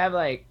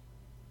like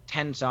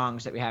 10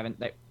 songs that we haven't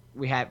like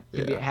we have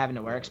in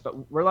the works,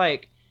 but we're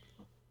like,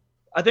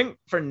 I think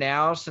for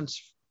now,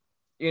 since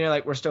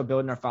like we're still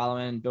building our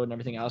following and building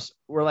everything else,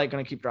 we're like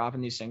going to keep dropping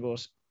these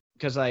singles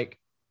because like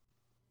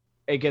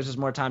it gives us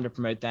more time to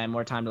promote them,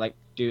 more time to like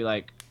do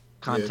like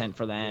content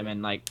for them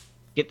and like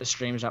get the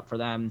streams up for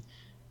them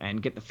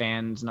and get the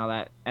fans and all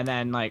that. And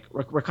then like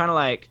we're kind of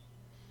like,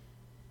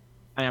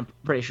 I'm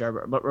pretty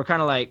sure, but we're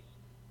kind of like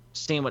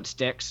seeing what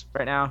sticks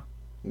right now.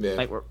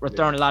 Like we're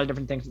throwing a lot of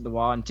different things at the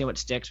wall and seeing what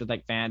sticks with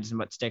like fans and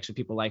what sticks with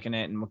people liking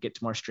it, and we'll get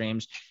to more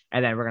streams.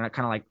 And then we're gonna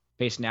kind of like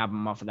base an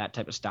album off of that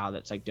type of style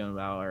that's like doing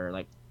well, or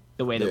like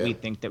the way that we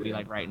think that we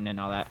like writing and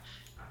all that.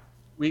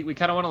 We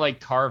kind of want to like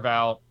carve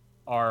out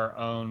our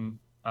own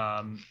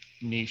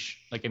niche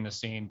like in the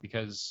scene,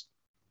 because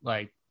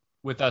like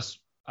with us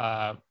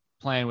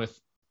playing with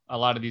a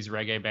lot of these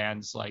reggae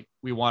bands, like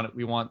we want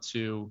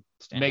to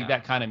make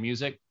that kind of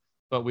music,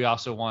 but we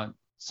also want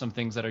some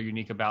things that are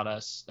unique about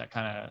us that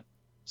kind of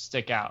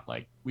stick out.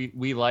 Like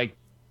we like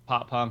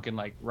pop punk and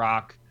like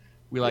rock.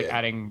 We like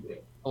adding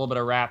a little bit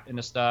of rap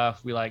into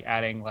stuff. We like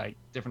adding like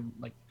different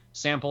like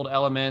sampled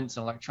elements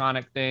and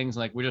electronic things.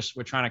 Like we're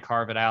trying to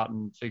carve it out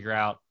and figure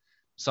out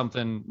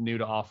something new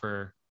to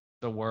offer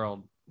the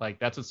world. Like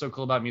that's what's so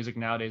cool about music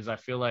nowadays. I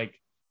feel like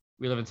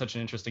we live in such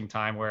an interesting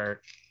time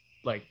where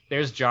like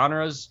there's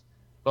genres,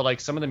 but like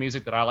some of the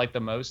music that I like the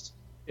most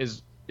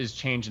is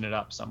changing it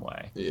up some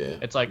way.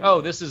 It's like,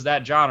 oh, this is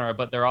that genre,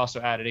 but they're also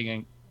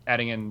adding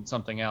in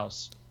something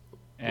else.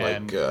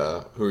 And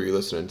like who are you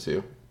listening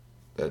to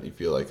that you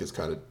feel like is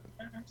kind of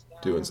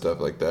doing stuff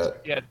like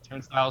that? Yeah,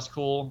 Turnstile's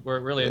cool. We're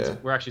really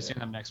we're actually seeing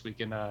them next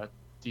week in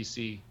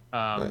DC.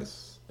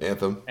 Nice.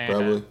 Anthem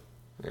probably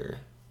or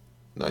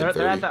 9:30.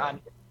 They're at the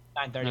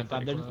 9:30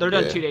 Club. They're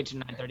done 2 dates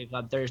in 9:30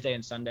 Club, Thursday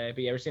and Sunday.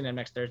 But yeah, we're seeing them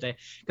next Thursday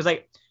because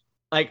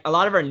like a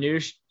lot of our new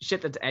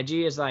shit that's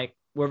edgy is like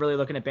we're really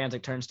looking at bands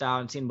like Turnstile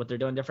and seeing what they're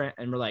doing different,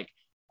 and we're like,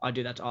 oh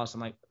dude, that's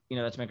awesome. Like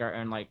let's make our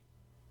own like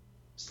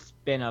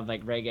spin of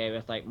like reggae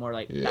with like more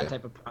like that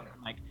type of punk.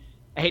 Like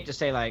I hate to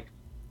say like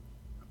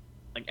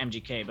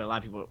MGK, but a lot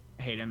of people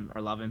hate him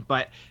or love him.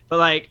 But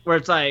like where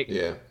it's like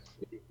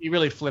he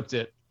really flipped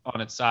it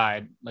on its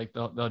side, like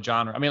the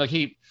genre. I mean, like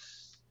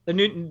the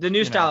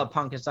new style of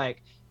punk is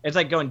like it's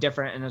like going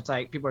different, and it's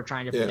like people are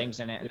trying different things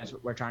in it, and that's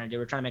what we're trying to do.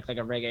 We're trying to make like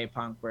a reggae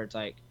punk where it's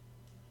like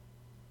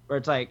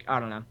I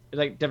don't know, it's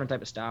like different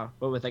type of style,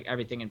 but with like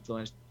everything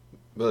influenced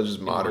But it's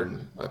just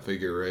modern, I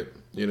figure, right?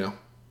 You know?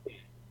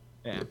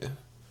 Yeah.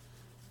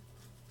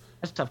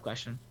 That's a tough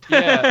question.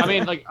 Yeah, I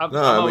mean, like I'm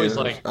always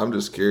like, I'm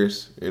just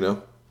curious, you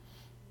know?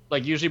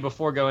 like usually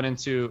before going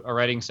into a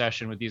writing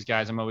session with these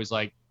guys, I'm always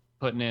like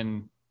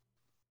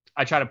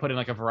I try to put in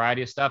like a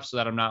variety of stuff so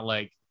that I'm not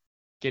like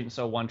getting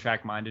so one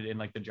track minded in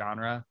like the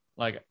genre.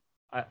 Like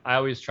I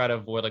always try to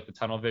avoid like the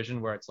tunnel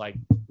vision where it's like,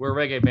 we're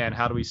a reggae band.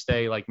 How do we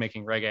stay like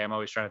making reggae? I'm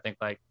always trying to think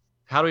like,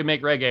 how do we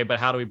make reggae, but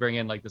how do we bring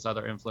in like this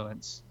other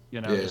influence,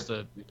 just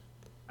to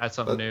add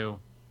something new.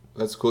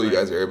 That's cool. You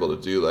guys are able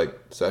to do like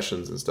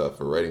sessions and stuff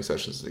or writing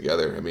sessions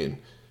together. I mean,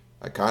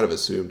 I kind of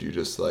assumed you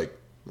just like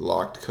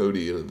locked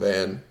Cody in a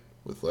van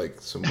with like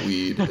some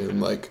weed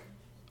and like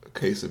a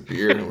case of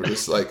beer, and we're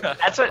just like,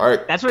 that's what all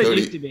right, that's what Cody, it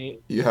used to be.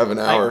 You have an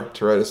hour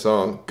to write a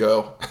song.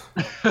 Go.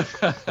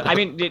 I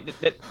mean,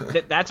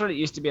 that's what it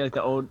used to be. Like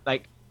the old,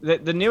 like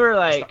the newer,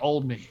 like that's the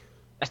old me.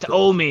 That's the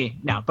old me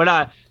now.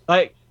 But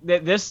like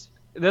this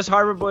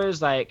Harbor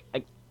Boys, like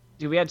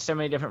dude, we had so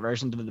many different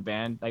versions of the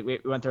band. Like we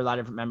went through a lot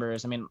of different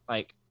members. I mean,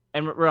 like,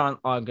 and we're on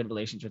all good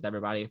relations with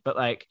everybody. But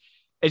like,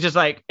 it's just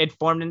like it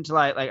formed into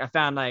like I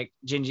found like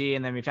Gingy,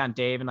 and then we found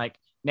Dave, and like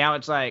now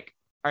it's like,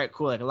 all right,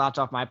 cool. Like a lot's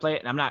off my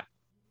plate, and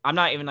I'm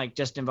not even like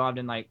just involved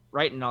in like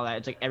writing all that.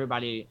 It's like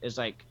everybody is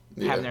like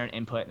having their own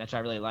input, and that's what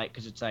I really like,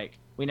 because it's like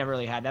we never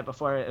really had that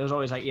before. It was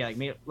always like like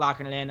me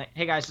locking it in, like,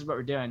 hey guys, this is what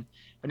we're doing.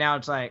 But now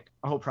it's like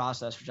a whole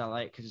process, which I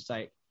like, because it's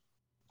like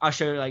I'll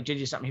show like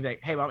Gingy something, he'd be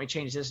like, hey, why don't we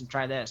change this and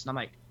try this? And I'm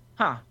like,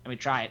 huh, and we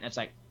try it, and it's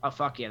like, oh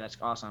fuck yeah, that's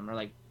awesome. Or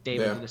like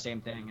Dave would do the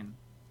same thing. And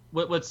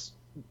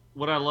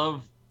what I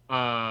love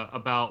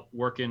about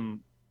working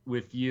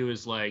with you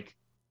is like,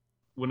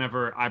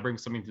 whenever I bring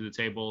something to the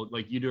table,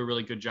 like you do a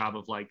really good job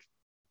of like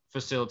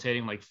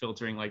facilitating, like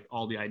filtering like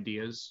all the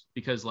ideas,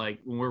 because like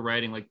when we're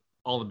writing, like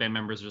all the band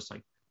members are just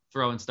like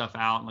throwing stuff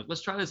out and like,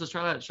 let's try this, let's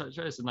try that, let's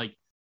try this. And like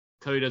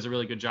Cody does a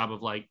really good job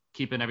of like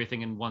keeping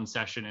everything in one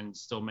session and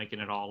still making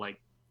it all like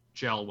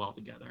gel well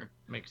together.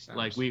 Makes sense.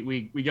 Like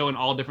we go in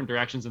all different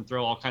directions and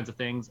throw all kinds of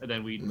things, and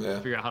then we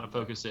figure out how to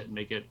focus it and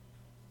make it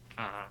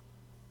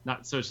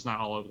not so it's not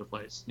all over the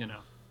place,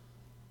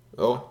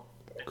 Oh,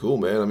 cool,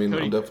 man. I mean,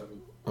 Cody,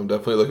 I'm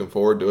definitely looking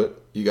forward to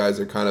it. You guys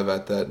are kind of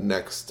at that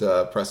next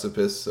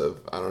precipice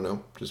of, I don't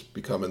know, just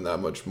becoming that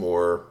much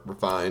more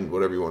refined,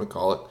 whatever you want to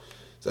call it.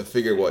 So I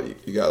figure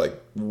you got like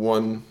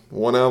one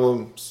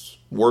album's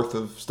worth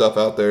of stuff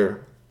out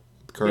there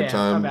at the current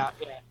time.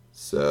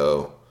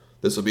 So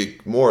this will be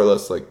more or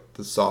less like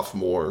the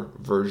sophomore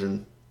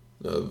version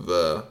of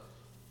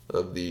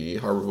the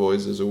Harbor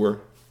Boys, as it were.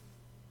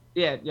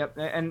 Yeah, yep.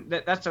 And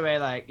that's the way,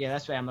 like,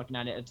 that's the way I'm looking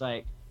at it. It's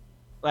like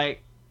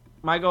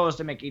my goal is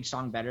to make each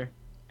song better,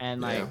 and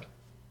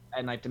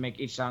like to make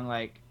each song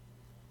like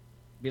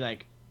be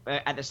like,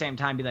 at the same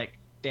time be like,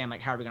 damn, like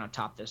how are we gonna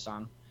top this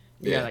song?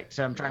 Like,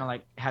 so I'm trying to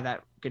like have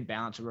that good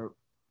balance where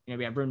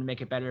we have room to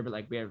make it better, but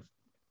like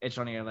it's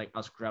only like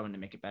us growing to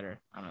make it better.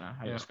 I don't know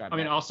how to describe it. I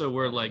mean, also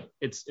we're like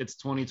it's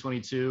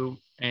 2022,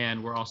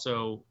 and we're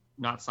also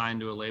not signed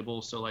to a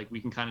label, so like we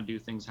can kind of do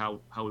things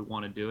how we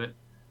want to do it,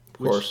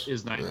 which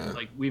is nice.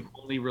 Like we've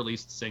only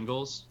released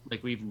singles,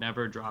 like we've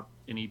never dropped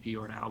an EP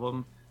or an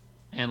album,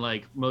 and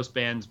like most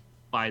bands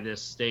by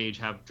this stage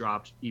have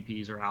dropped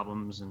EPs or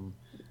albums. And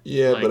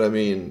but I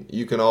mean,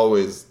 you can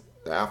always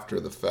after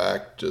the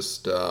fact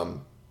just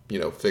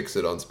fix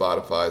it on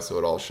Spotify so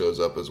it all shows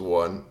up as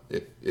one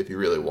if you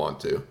really want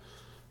to.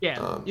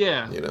 I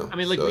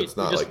mean, like, so it's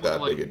not like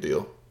that big a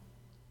deal.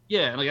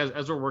 Yeah, like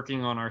as we're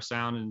working on our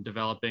sound and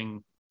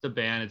developing the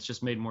band, it's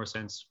just made more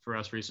sense for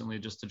us recently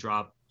just to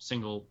drop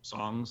single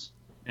songs.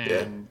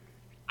 And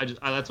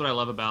that's what I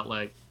love about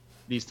like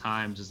these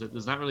times, is that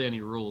there's not really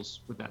any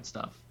rules with that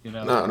stuff,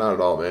 No, not at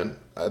all, man.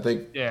 I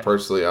think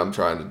personally I'm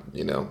trying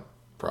to,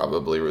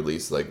 probably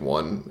release like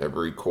one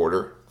every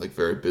quarter, like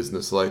very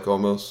business-like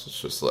almost.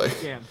 It's just like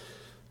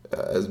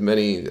as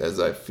many as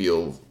I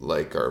feel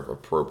like are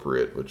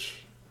appropriate,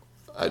 which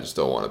I just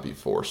don't want to be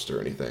forced or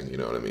anything, you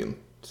know what I mean?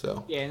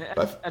 So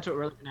that's what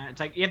we're looking at.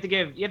 It's like you have to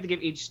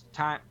give each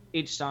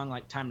song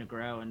like time to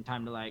grow and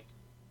time to like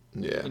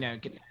get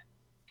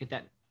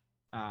that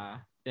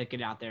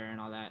get out there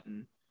and all that,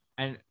 and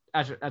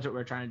that's what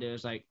we're trying to do,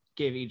 is like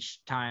give each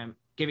song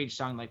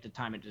like the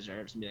time it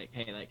deserves, and be like,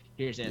 hey, like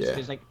here's this,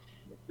 because like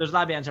there's a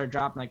lot of bands that are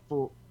dropping like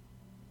full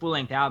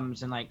length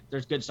albums, and like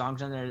there's good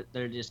songs in there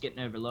that are just getting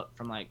overlooked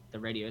from like the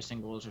radio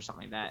singles or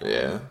something like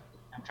that.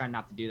 I'm trying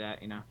not to do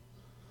that,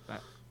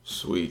 but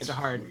sweet, it's a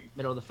hard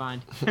middle to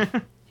find.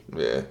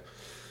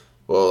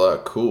 Well,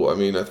 cool. I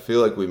mean, I feel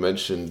like we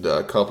mentioned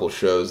a couple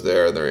shows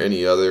there. Are there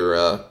any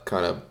other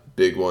kind of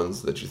big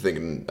ones that you're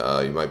thinking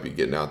you might be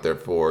getting out there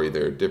for,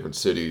 either different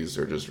cities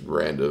or just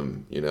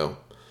random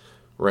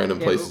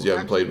places you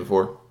haven't played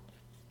before?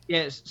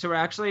 Yes, so we're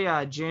actually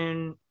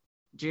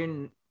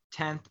June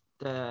 10th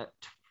to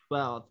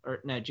 12th, or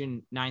no,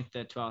 June 9th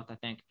to 12th, I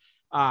think.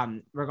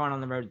 We're going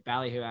on the road with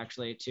Ballyhoo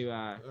actually to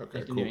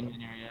the New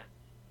England area,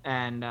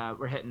 and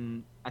we're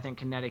hitting, I think,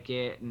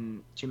 Connecticut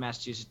and 2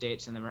 Massachusetts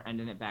dates, and then we're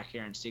ending it back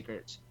here in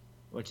Secrets,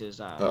 which is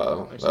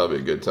that'll be a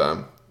good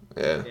time.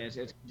 Yeah.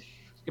 It's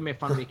gonna be a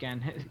fun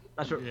weekend.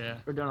 That's what Yeah.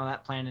 we're doing all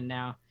that planning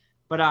now.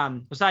 But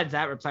besides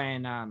that, we're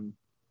playing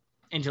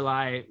in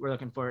July. We're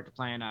looking forward to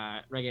playing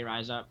Reggae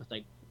Rise Up with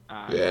like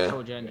Yeah.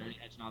 Soldier and Dirty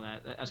Heads and all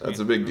that. That's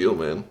a big deal,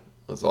 man.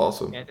 That's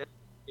awesome. Yeah,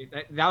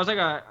 that was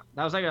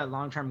like a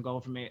long-term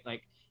goal for me,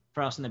 like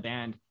for us in the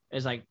band,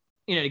 is like,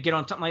 you know, to get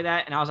on something like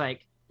that. And I was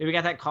like, we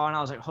got that call and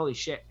I was like, holy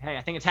shit, hey,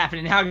 I think it's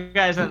happening now,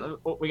 guys. And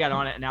we got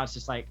on it, and now it's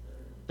just like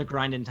the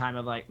grinding time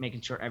of like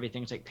making sure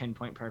everything's like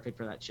pinpoint perfect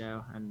for that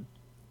show, and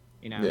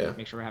you know, Yeah.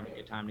 make sure we're having a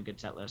good time and a good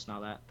set list and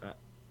all that. But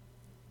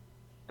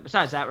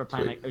besides that, we're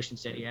playing Sweet. like Ocean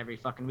City every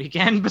fucking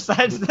weekend.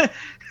 Besides that,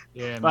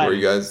 Yeah, But- Where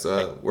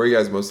you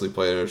guys mostly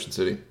play in Ocean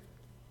City?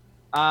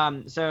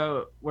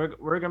 so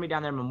we're gonna be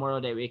down there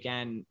Memorial Day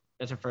weekend.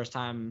 That's our first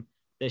time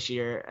this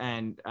year,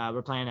 and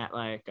we're playing at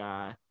like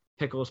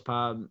Pickles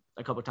Pub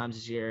a couple times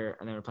this year,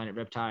 and then we're playing at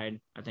Riptide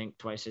I think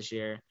twice this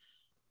year,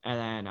 and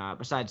then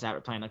besides that,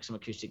 we're playing like some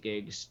acoustic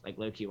gigs, like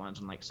low key ones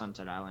on like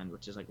Sunset Island,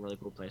 which is like a really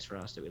cool place for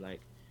us that we like,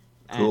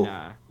 Cool.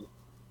 and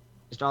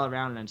just all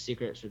around, and then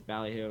Secrets with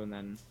Ballyhoo, and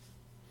then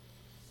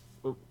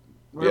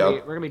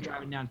we're gonna be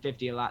driving down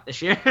 50 a lot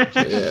this year.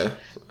 Yeah.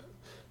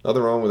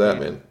 Nothing wrong with that,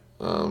 man.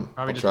 Probably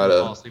I'll just try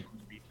fall to. asleep on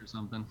the beach or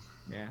something.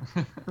 Yeah.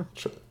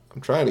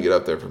 I'm trying to get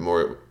up there for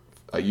more.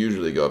 I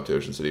usually go up to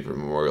Ocean City for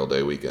Memorial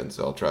Day weekend,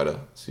 so I'll try to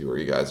see where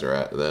you guys are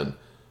at then.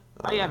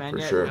 Oh yeah, man. For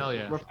Yeah, sure. Hell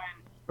yeah.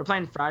 We're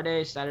playing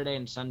Friday, Saturday,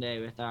 and Sunday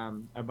with our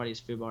buddies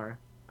Fubar.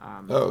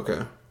 Oh,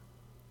 okay.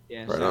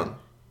 Yeah, Right so on.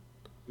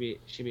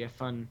 should be a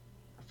fun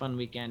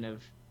weekend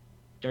of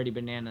Dirty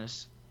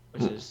Bananas,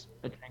 which is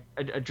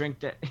a drink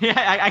that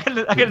I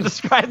gotta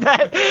describe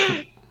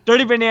that.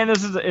 Dirty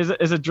Bananas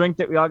is a drink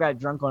that we all got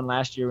drunk on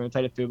last year when we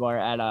played at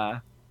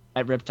Fubar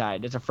at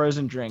Riptide. It's a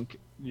frozen drink,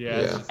 Yeah. Yeah.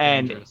 It's just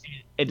and dangerous.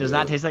 it does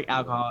not Yeah. taste like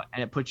alcohol,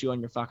 and it puts you on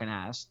your fucking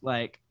ass.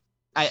 Like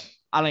I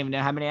don't even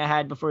know how many I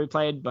had before we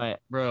played,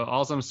 but Bro,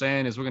 all I'm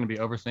saying is we're gonna be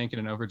overthinking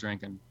and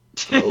overdrinking.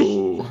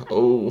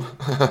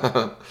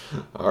 Oh.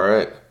 All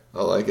right.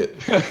 I like it.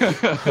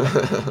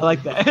 I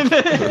like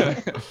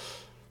that.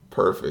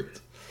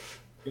 Perfect.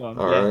 All All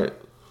right.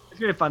 It's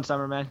gonna be a fun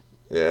summer, man.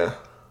 Yeah.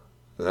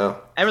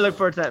 No. I really look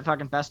forward to that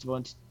fucking festival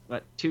in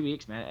 2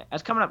 weeks, man.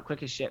 That's coming up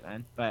quick as shit,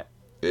 man. But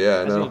Yeah, I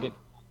that's gonna know. be a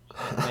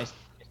good nice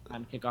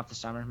time to kick off the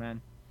summer,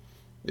 man.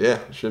 Yeah,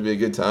 it should be a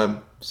good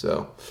time.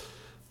 So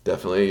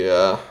definitely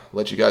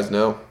let you guys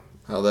know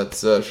how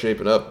that's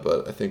shaping up.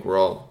 But I think we're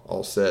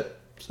all set.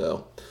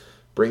 So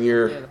bring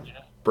your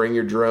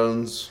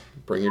drones,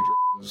 bring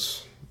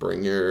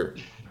your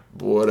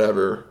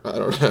whatever. I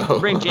don't know. We'll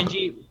bring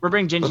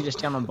Gingy to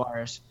stand on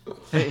bars.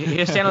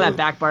 He'll stand on that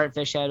back bar at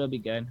Fish Head. It'll be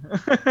good.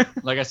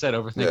 Like I said,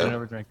 overthinking Yeah. and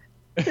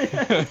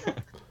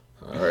overdrinking.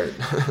 All right.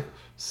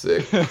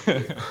 Sick.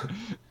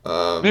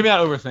 Maybe not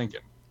overthinking.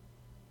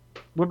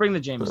 We'll bring the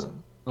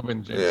Jameson. We'll be in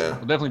the gym. Yeah.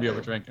 We'll definitely be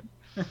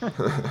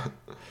overdrinking.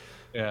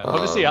 Yeah.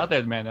 Hope to see you out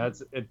there, man.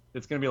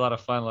 It's gonna be a lot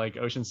of fun. Like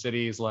Ocean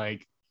City is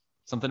like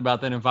something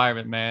about that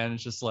environment, man.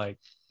 It's just like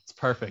it's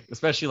perfect,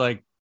 especially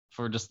like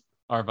for just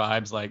our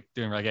vibes, like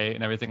doing reggae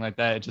and everything like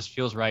that. It just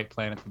feels right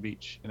playing at the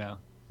beach, you know.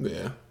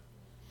 Yeah.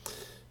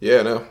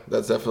 Yeah, no,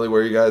 that's definitely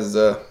where you guys,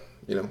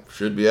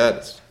 should be at,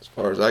 as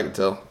far as I can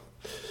tell.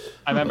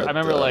 I remember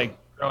But, like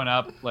growing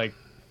up, like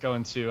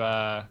going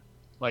to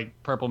like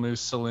Purple Moose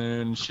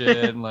Saloon and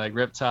shit, and like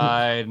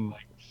Riptide, and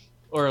like,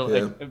 or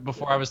like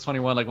before I was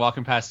 21, like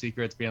walking past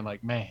Secrets, being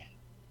like, man,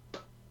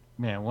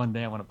 one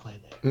day I want to play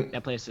there.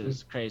 That place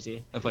is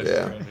crazy. That place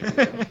Yeah. is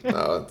crazy.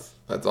 No,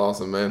 that's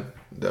awesome, man.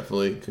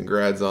 Definitely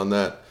congrats on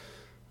that.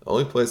 The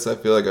only place I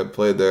feel like I've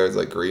played there is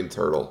like Green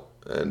Turtle,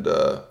 and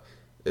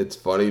it's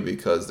funny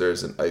because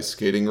there's an ice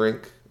skating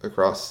rink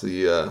across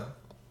the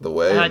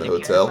way in the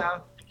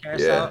hotel.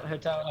 Carousel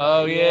Hotel.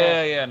 Oh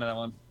yeah, no, that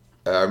one.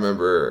 I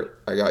remember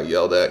I got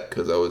yelled at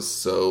because I was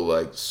so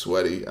like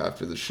sweaty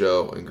after the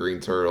show in Green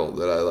Turtle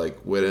that I like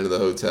went into the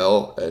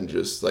hotel and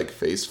just like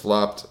face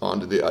flopped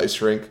onto the ice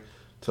rink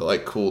to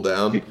like cool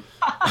down.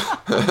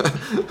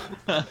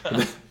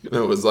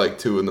 It was like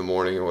 2 a.m.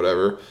 or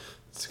whatever.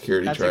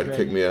 Security That's tried to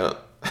kick great. me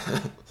out.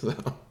 So,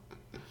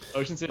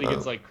 Ocean City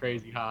gets like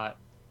crazy hot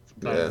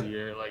sometimes Yeah. of the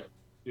year. Like,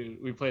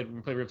 dude, we played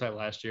Riptide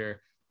last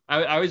year.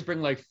 I always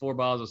bring like 4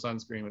 bottles of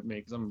sunscreen with me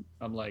because I'm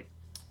like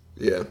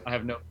yeah, I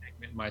have no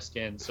pigment in my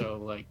skin, so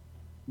like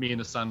me and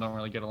the sun don't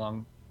really get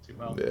along too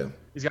well. yeah.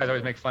 These guys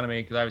always make fun of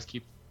me because I always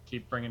keep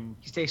bringing.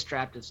 You stay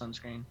strapped with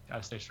sunscreen.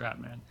 Gotta stay strapped,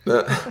 man.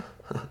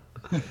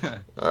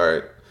 All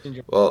right.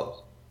 Ginger.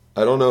 Well,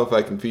 I don't know if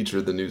I can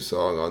feature the new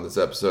song on this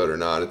episode or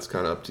not. It's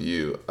kind of up to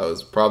you. I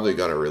was probably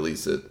going to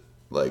release it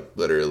like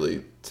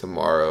literally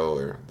tomorrow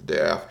or the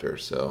day after.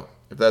 So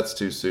if that's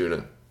too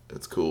soon,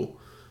 it's cool.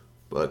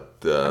 But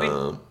We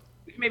can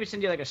maybe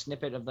send you like a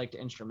snippet of like the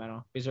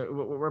instrumental because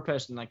we're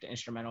posting like the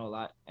instrumental a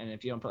lot, and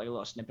if you don't put like a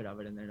little snippet of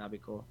it in there, that'd be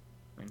cool.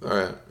 all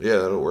right. Yeah,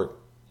 that'll work.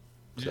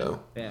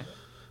 So Yeah.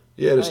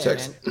 yeah, just Oh, yeah,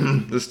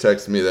 text just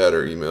text me that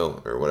or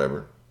email or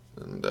whatever,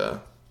 and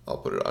I'll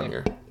put it on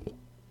here.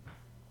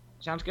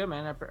 Sounds good,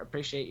 man. I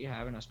appreciate you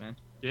having us, man.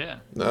 Yeah.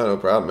 No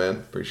problem, man.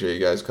 Appreciate you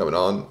guys coming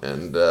on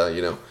and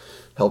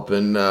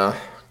helping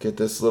get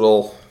this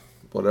little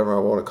whatever I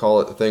want to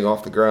call it, the thing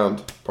off the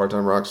ground.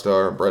 Part-time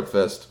Rockstar,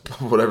 Breadfest,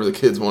 whatever the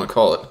kids want to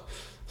call it.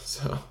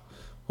 So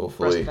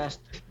hopefully,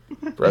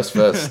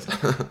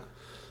 Breastfest.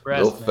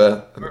 Breast, Milk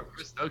man. We're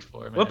stoked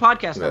for it, man. What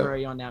podcast number are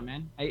you on now,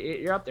 man?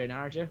 You're up there now,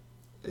 aren't you?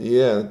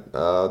 Yeah,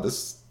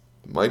 this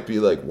might be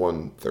like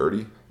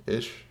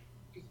 130-ish.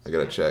 I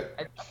gotta check.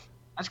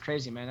 That's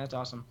crazy, man. That's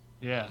awesome.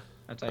 Yeah.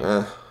 That's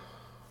like,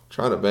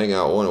 Trying to bang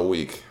out one a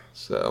week,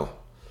 so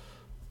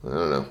I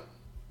don't know.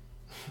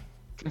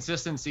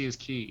 Consistency is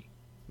key.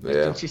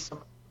 Yeah. I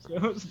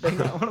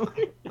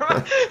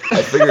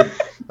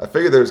I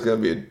figured there was gonna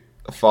be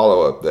a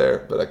follow up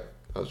there, but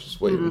I was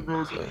just waiting.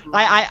 So.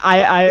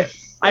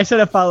 I said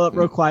a follow up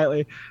real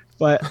quietly,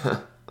 but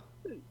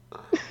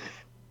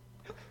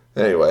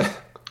Anyway.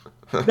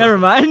 never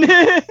mind.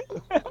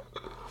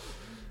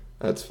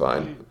 That's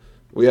fine.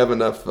 We have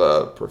enough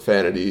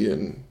profanity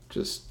and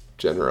just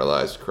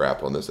generalized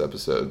crap on this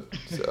episode,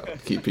 so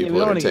keep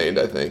people entertained,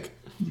 I think.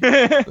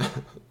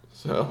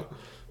 So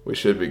we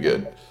should be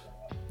good.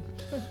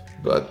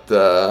 But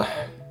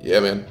yeah,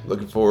 man,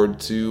 looking forward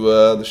to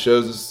the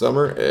shows this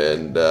summer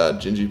and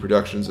Gingy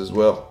Productions as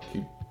well.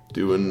 Keep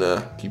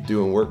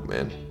doing work,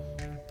 man.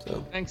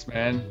 So Thanks,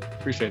 man.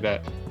 Appreciate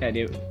that. Yeah,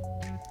 dude.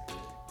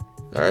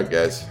 all right,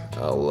 guys,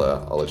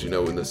 I'll let you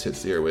know when this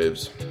hits the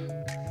airwaves.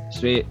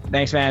 Sweet.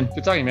 Thanks, man.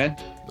 Good talking, man.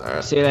 All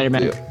right. See you later,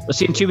 man. See ya. We'll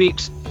see you in 2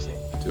 weeks.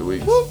 2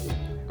 weeks.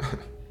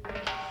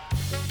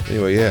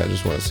 Anyway, yeah, I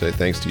just want to say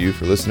thanks to you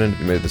for listening if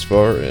you made it this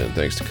far, and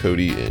thanks to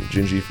Cody and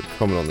Gingy for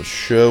coming on the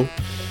show.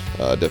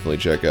 Definitely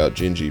check out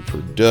Gingy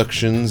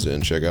Productions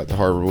and check out the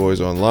Harbor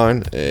Boys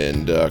online,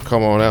 and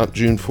come on out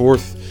June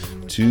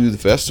 4th to the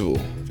festival,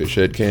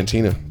 Fishhead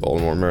Cantina,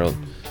 Baltimore,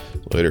 Maryland.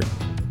 Later.